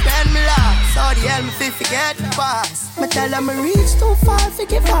know much spend me lost. So the hell me fi forget the past. Me tell them me reach too far, fi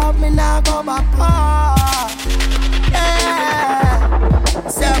give up, me nah go back far. Yeah,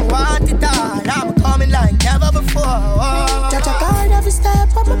 say I want it all, I'm coming like never before. Judge a guard every step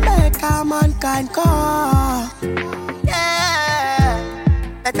of me make a mankind call. Yeah,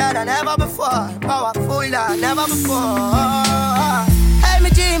 better than ever before, powerful than never before. Hey, my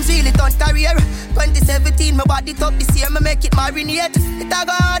dreams really don't career. 2017, my body top this year, me make it marinate. It a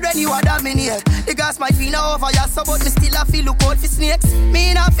go hard when you a dominate. The gas might feel over ya, so but me still a feel look out for snakes.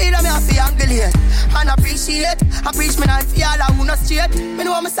 Me not feel me a feel angulate. And appreciate, I preach me not feel all who not straight. Me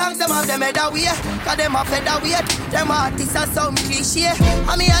know my songs, them have them head away. Cause them a featherweight, them artists are some cliche.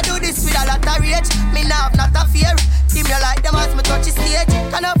 And me I do this with a lot of rage. Me not have not a fear. Give me a like them as me touch the stage.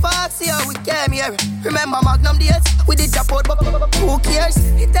 Can I fox here, we came here. Remember Magnum days, we did drop out, but who cares?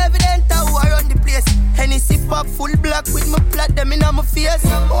 It's evident how I run the place. Hennessy pop full black with my plot them in on my face.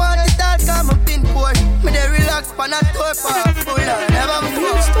 Want it all cause my pin poor. Me they relax pan a tour powerful. Never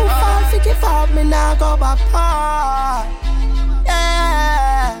before. Reach too far, fi give up, me nah go back far.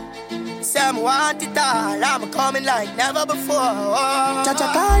 Yeah, say I want it all, I'm coming like never before. Judge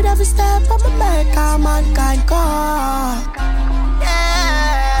a guard every step of me make a mankind call.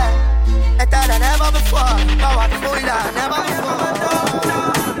 Yeah, better than ever before, powerful than never before.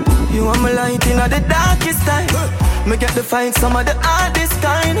 You want my light in the darkest time. Me get to find some of the hardest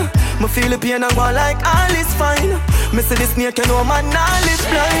kind. Me feel the pain and go like all is fine. Me see the snake and know man all is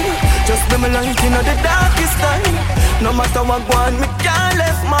blind. Just be my light in the darkest time. No matter what go on, me can't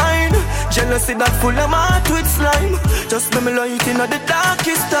left mine. Jealousy that full of my heart with slime. Just be my light in the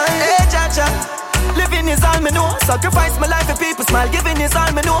darkest time. Hey, Jaja, living is all me know. Sacrifice my life for people smile. Giving is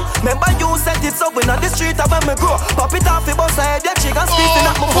all me know. Remember you set it up when on the street of when me grow. Pop it off, it bust a head, your chick and squeezing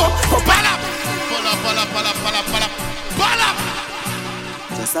up my phone. Pull up.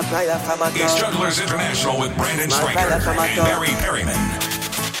 Just a prayer from a God. It's Jugglers International with Brandon Stryker and Barry Perryman.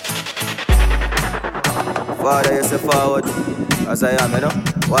 Father, you say forward as I am, you know,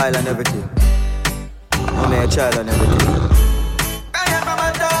 wild and everything. I'm a child and everything.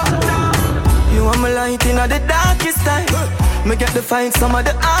 You want my light in the darkest time. Me get to find some of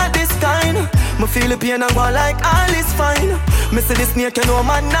the hardest kind. Me feel the pain and go like all is fine. Me see the snake and know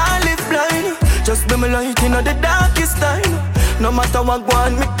man all live blind. Just be my light in the darkest time. No matter what go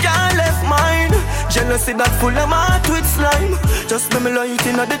on, me can't left mine. Jealousy that full of my heart with slime. Just be my light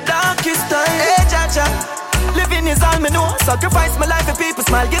in the darkest time. Hey, Jaja, living is all me know. Sacrifice my life for people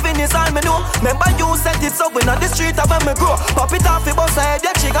smile. Giving is all me know. Remember you set it up when on the street of when me grow. Pop it off, it bust a head,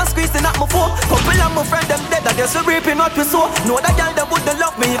 your chick and squeezing at my phone. Couple of my friend them dead, I guess we reaping what we sow. Know that girl that wouldn't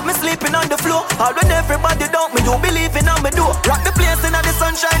love me if me sleeping on the floor. All when everybody doubt me, you believing on me do. Rock the place in the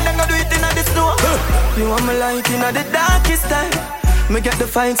sunshine, then I do it in the snow. You want my light in the darkest time. Me get to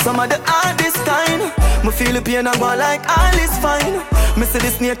find some of the hardest kind. Me feel the pain and go like all is fine. Me see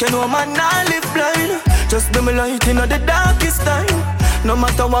the snake and know man all live blind. Just be my light in the darkest time. No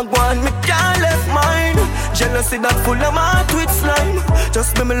matter what go on, me can't left mine. Jealousy that full of my heart with slime.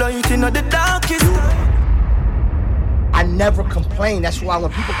 Just be my light in the darkest time. I never complain. That's why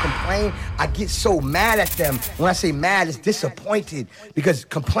when people complain, I get so mad at them. When I say mad, it's disappointed. Because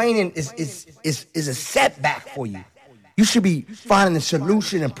complaining is a setback for you. You should be finding a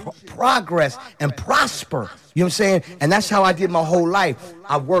solution and progress and prosper. You know what I'm saying? And that's how I did my whole life.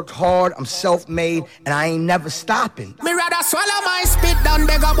 I worked hard, I'm self-made, and I ain't never stopping. Me rather swallow my spit than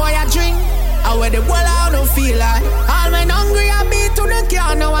beg a boy a drink. I wear the wall I don't feel like. All when hungry I be to the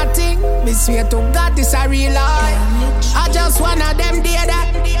can't know a thing. Me swear to God this a real life. I just one of them day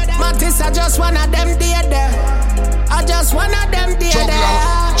that. Mattis, I just one of them day there. I just one of them day there.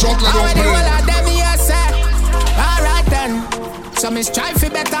 I wear the wall of them here say. Alright then, so me strive for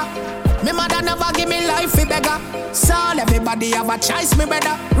better. Me mother never give me life for beggar. So everybody have a choice, me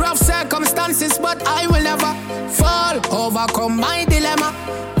brother. Rough circumstances, but I will never fall. Overcome my dilemma.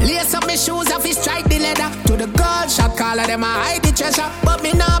 Lace up my shoes, I fi strike the leather. To the girl, shot caller, them I hide the treasure. But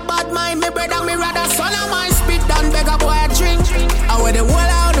me not bad mind, me brother. Me rather swallow my spit than beg a boy a drink. I wear the wall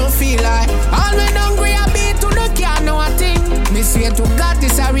I don't feel like. All when hungry I be to the can't know a thing. Me swear to God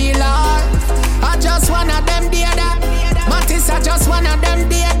this a real life. I just one of them dear there. Mattis, I just one of them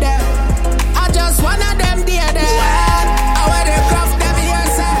dear there. I just one of them dear there. I wear the craft them here,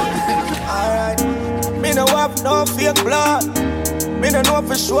 sir. Alright, me no have no fake blood. Me no know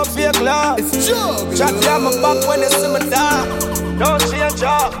for sure fake love. It's true. Chat down my back when they see me die. Don't change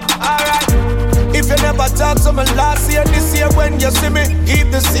up. Alright. If you never talk to me last year, this year when you see me,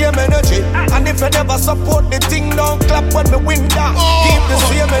 keep the same energy. And if you never support the thing, don't clap when me win down. Keep the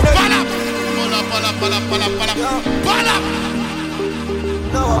same energy. Pull up.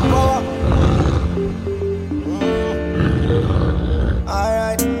 No power.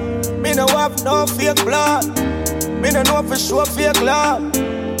 Alright. Me no have no fake blood. Me no know for sure fake love.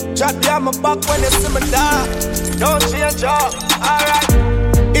 Chat down my back when they see me die. Don't change up. Alright.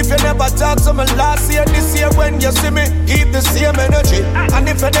 If you never talk to me last year, this year when you see me, keep the same energy. And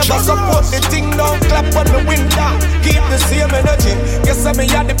if you never support the thing, don't clap when me win down. Keep the same energy. You say me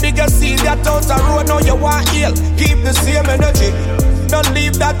had the biggest seed that out the road, now you want heal. Keep the same energy. Don't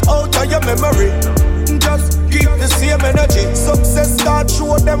leave that out of your memory. Just keep the same energy. Success start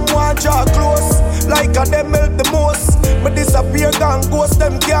show them want draw close. Like a them help the most. But disappear gone ghost,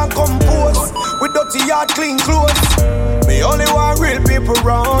 them can't compose. With dirty yard clean clothes. Me only want real people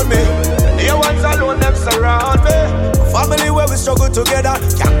around me. The ones alone, them surround me. Family where we struggle together.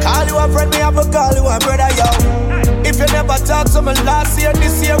 Can't call you a friend, me have to call you a brother, yo. If you never talk to me last year,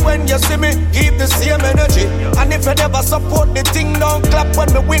 this year when you see me, keep the same energy. And if you never support the thing, don't clap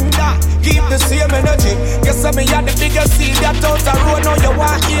when me win that. Keep the same energy. You say me had the biggest seed that out the road, now you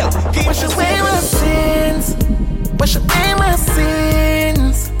want heal. Wash away my sins. Wash away my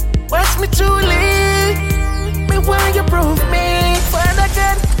sins. Wash me truly. Me why you prove me. Father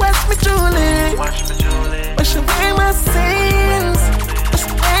God, wash me truly. Wash away my sins. Wash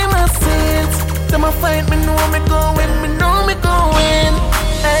away my sins. Them a fight, me know me going. Me know me going.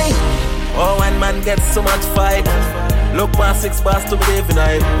 Hey. get so much fight. Look past 6 bars to believe in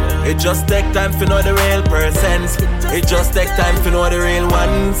hype. It just take time to know the real persons. It just take time to know the real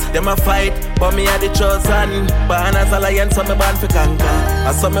ones. Them a fight, but me are the chosen. Born as a lion, so me born for conquer.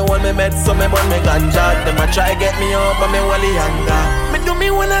 I saw me want me med, so me born me ganja. Them a try get me up, but me wally younger. Me do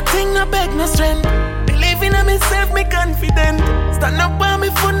me one a thing, no beg no strength. Believing in myself, me confident. Stand up on me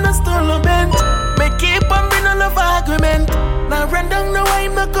foot, no stool no bent. Me keep on bring no love argument. Now run down no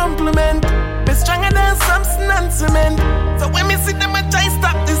wine, no compliment. Me stronger than something and cement. So when me see them, I try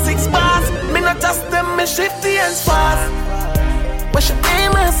stop the 6 bars. Me not just them, me shift the hands fast. Wash away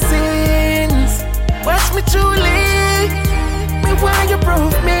my sins. Wash me truly. Me why you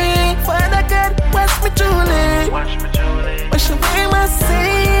prove me. Father God, wash me truly. Wash away my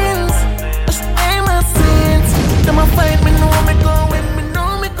sins. Wash away my sins. Them a fight, me know me going, me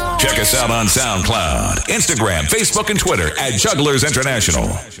know me going. Check us out on SoundCloud, Instagram, Facebook, and Twitter at Jugglers International.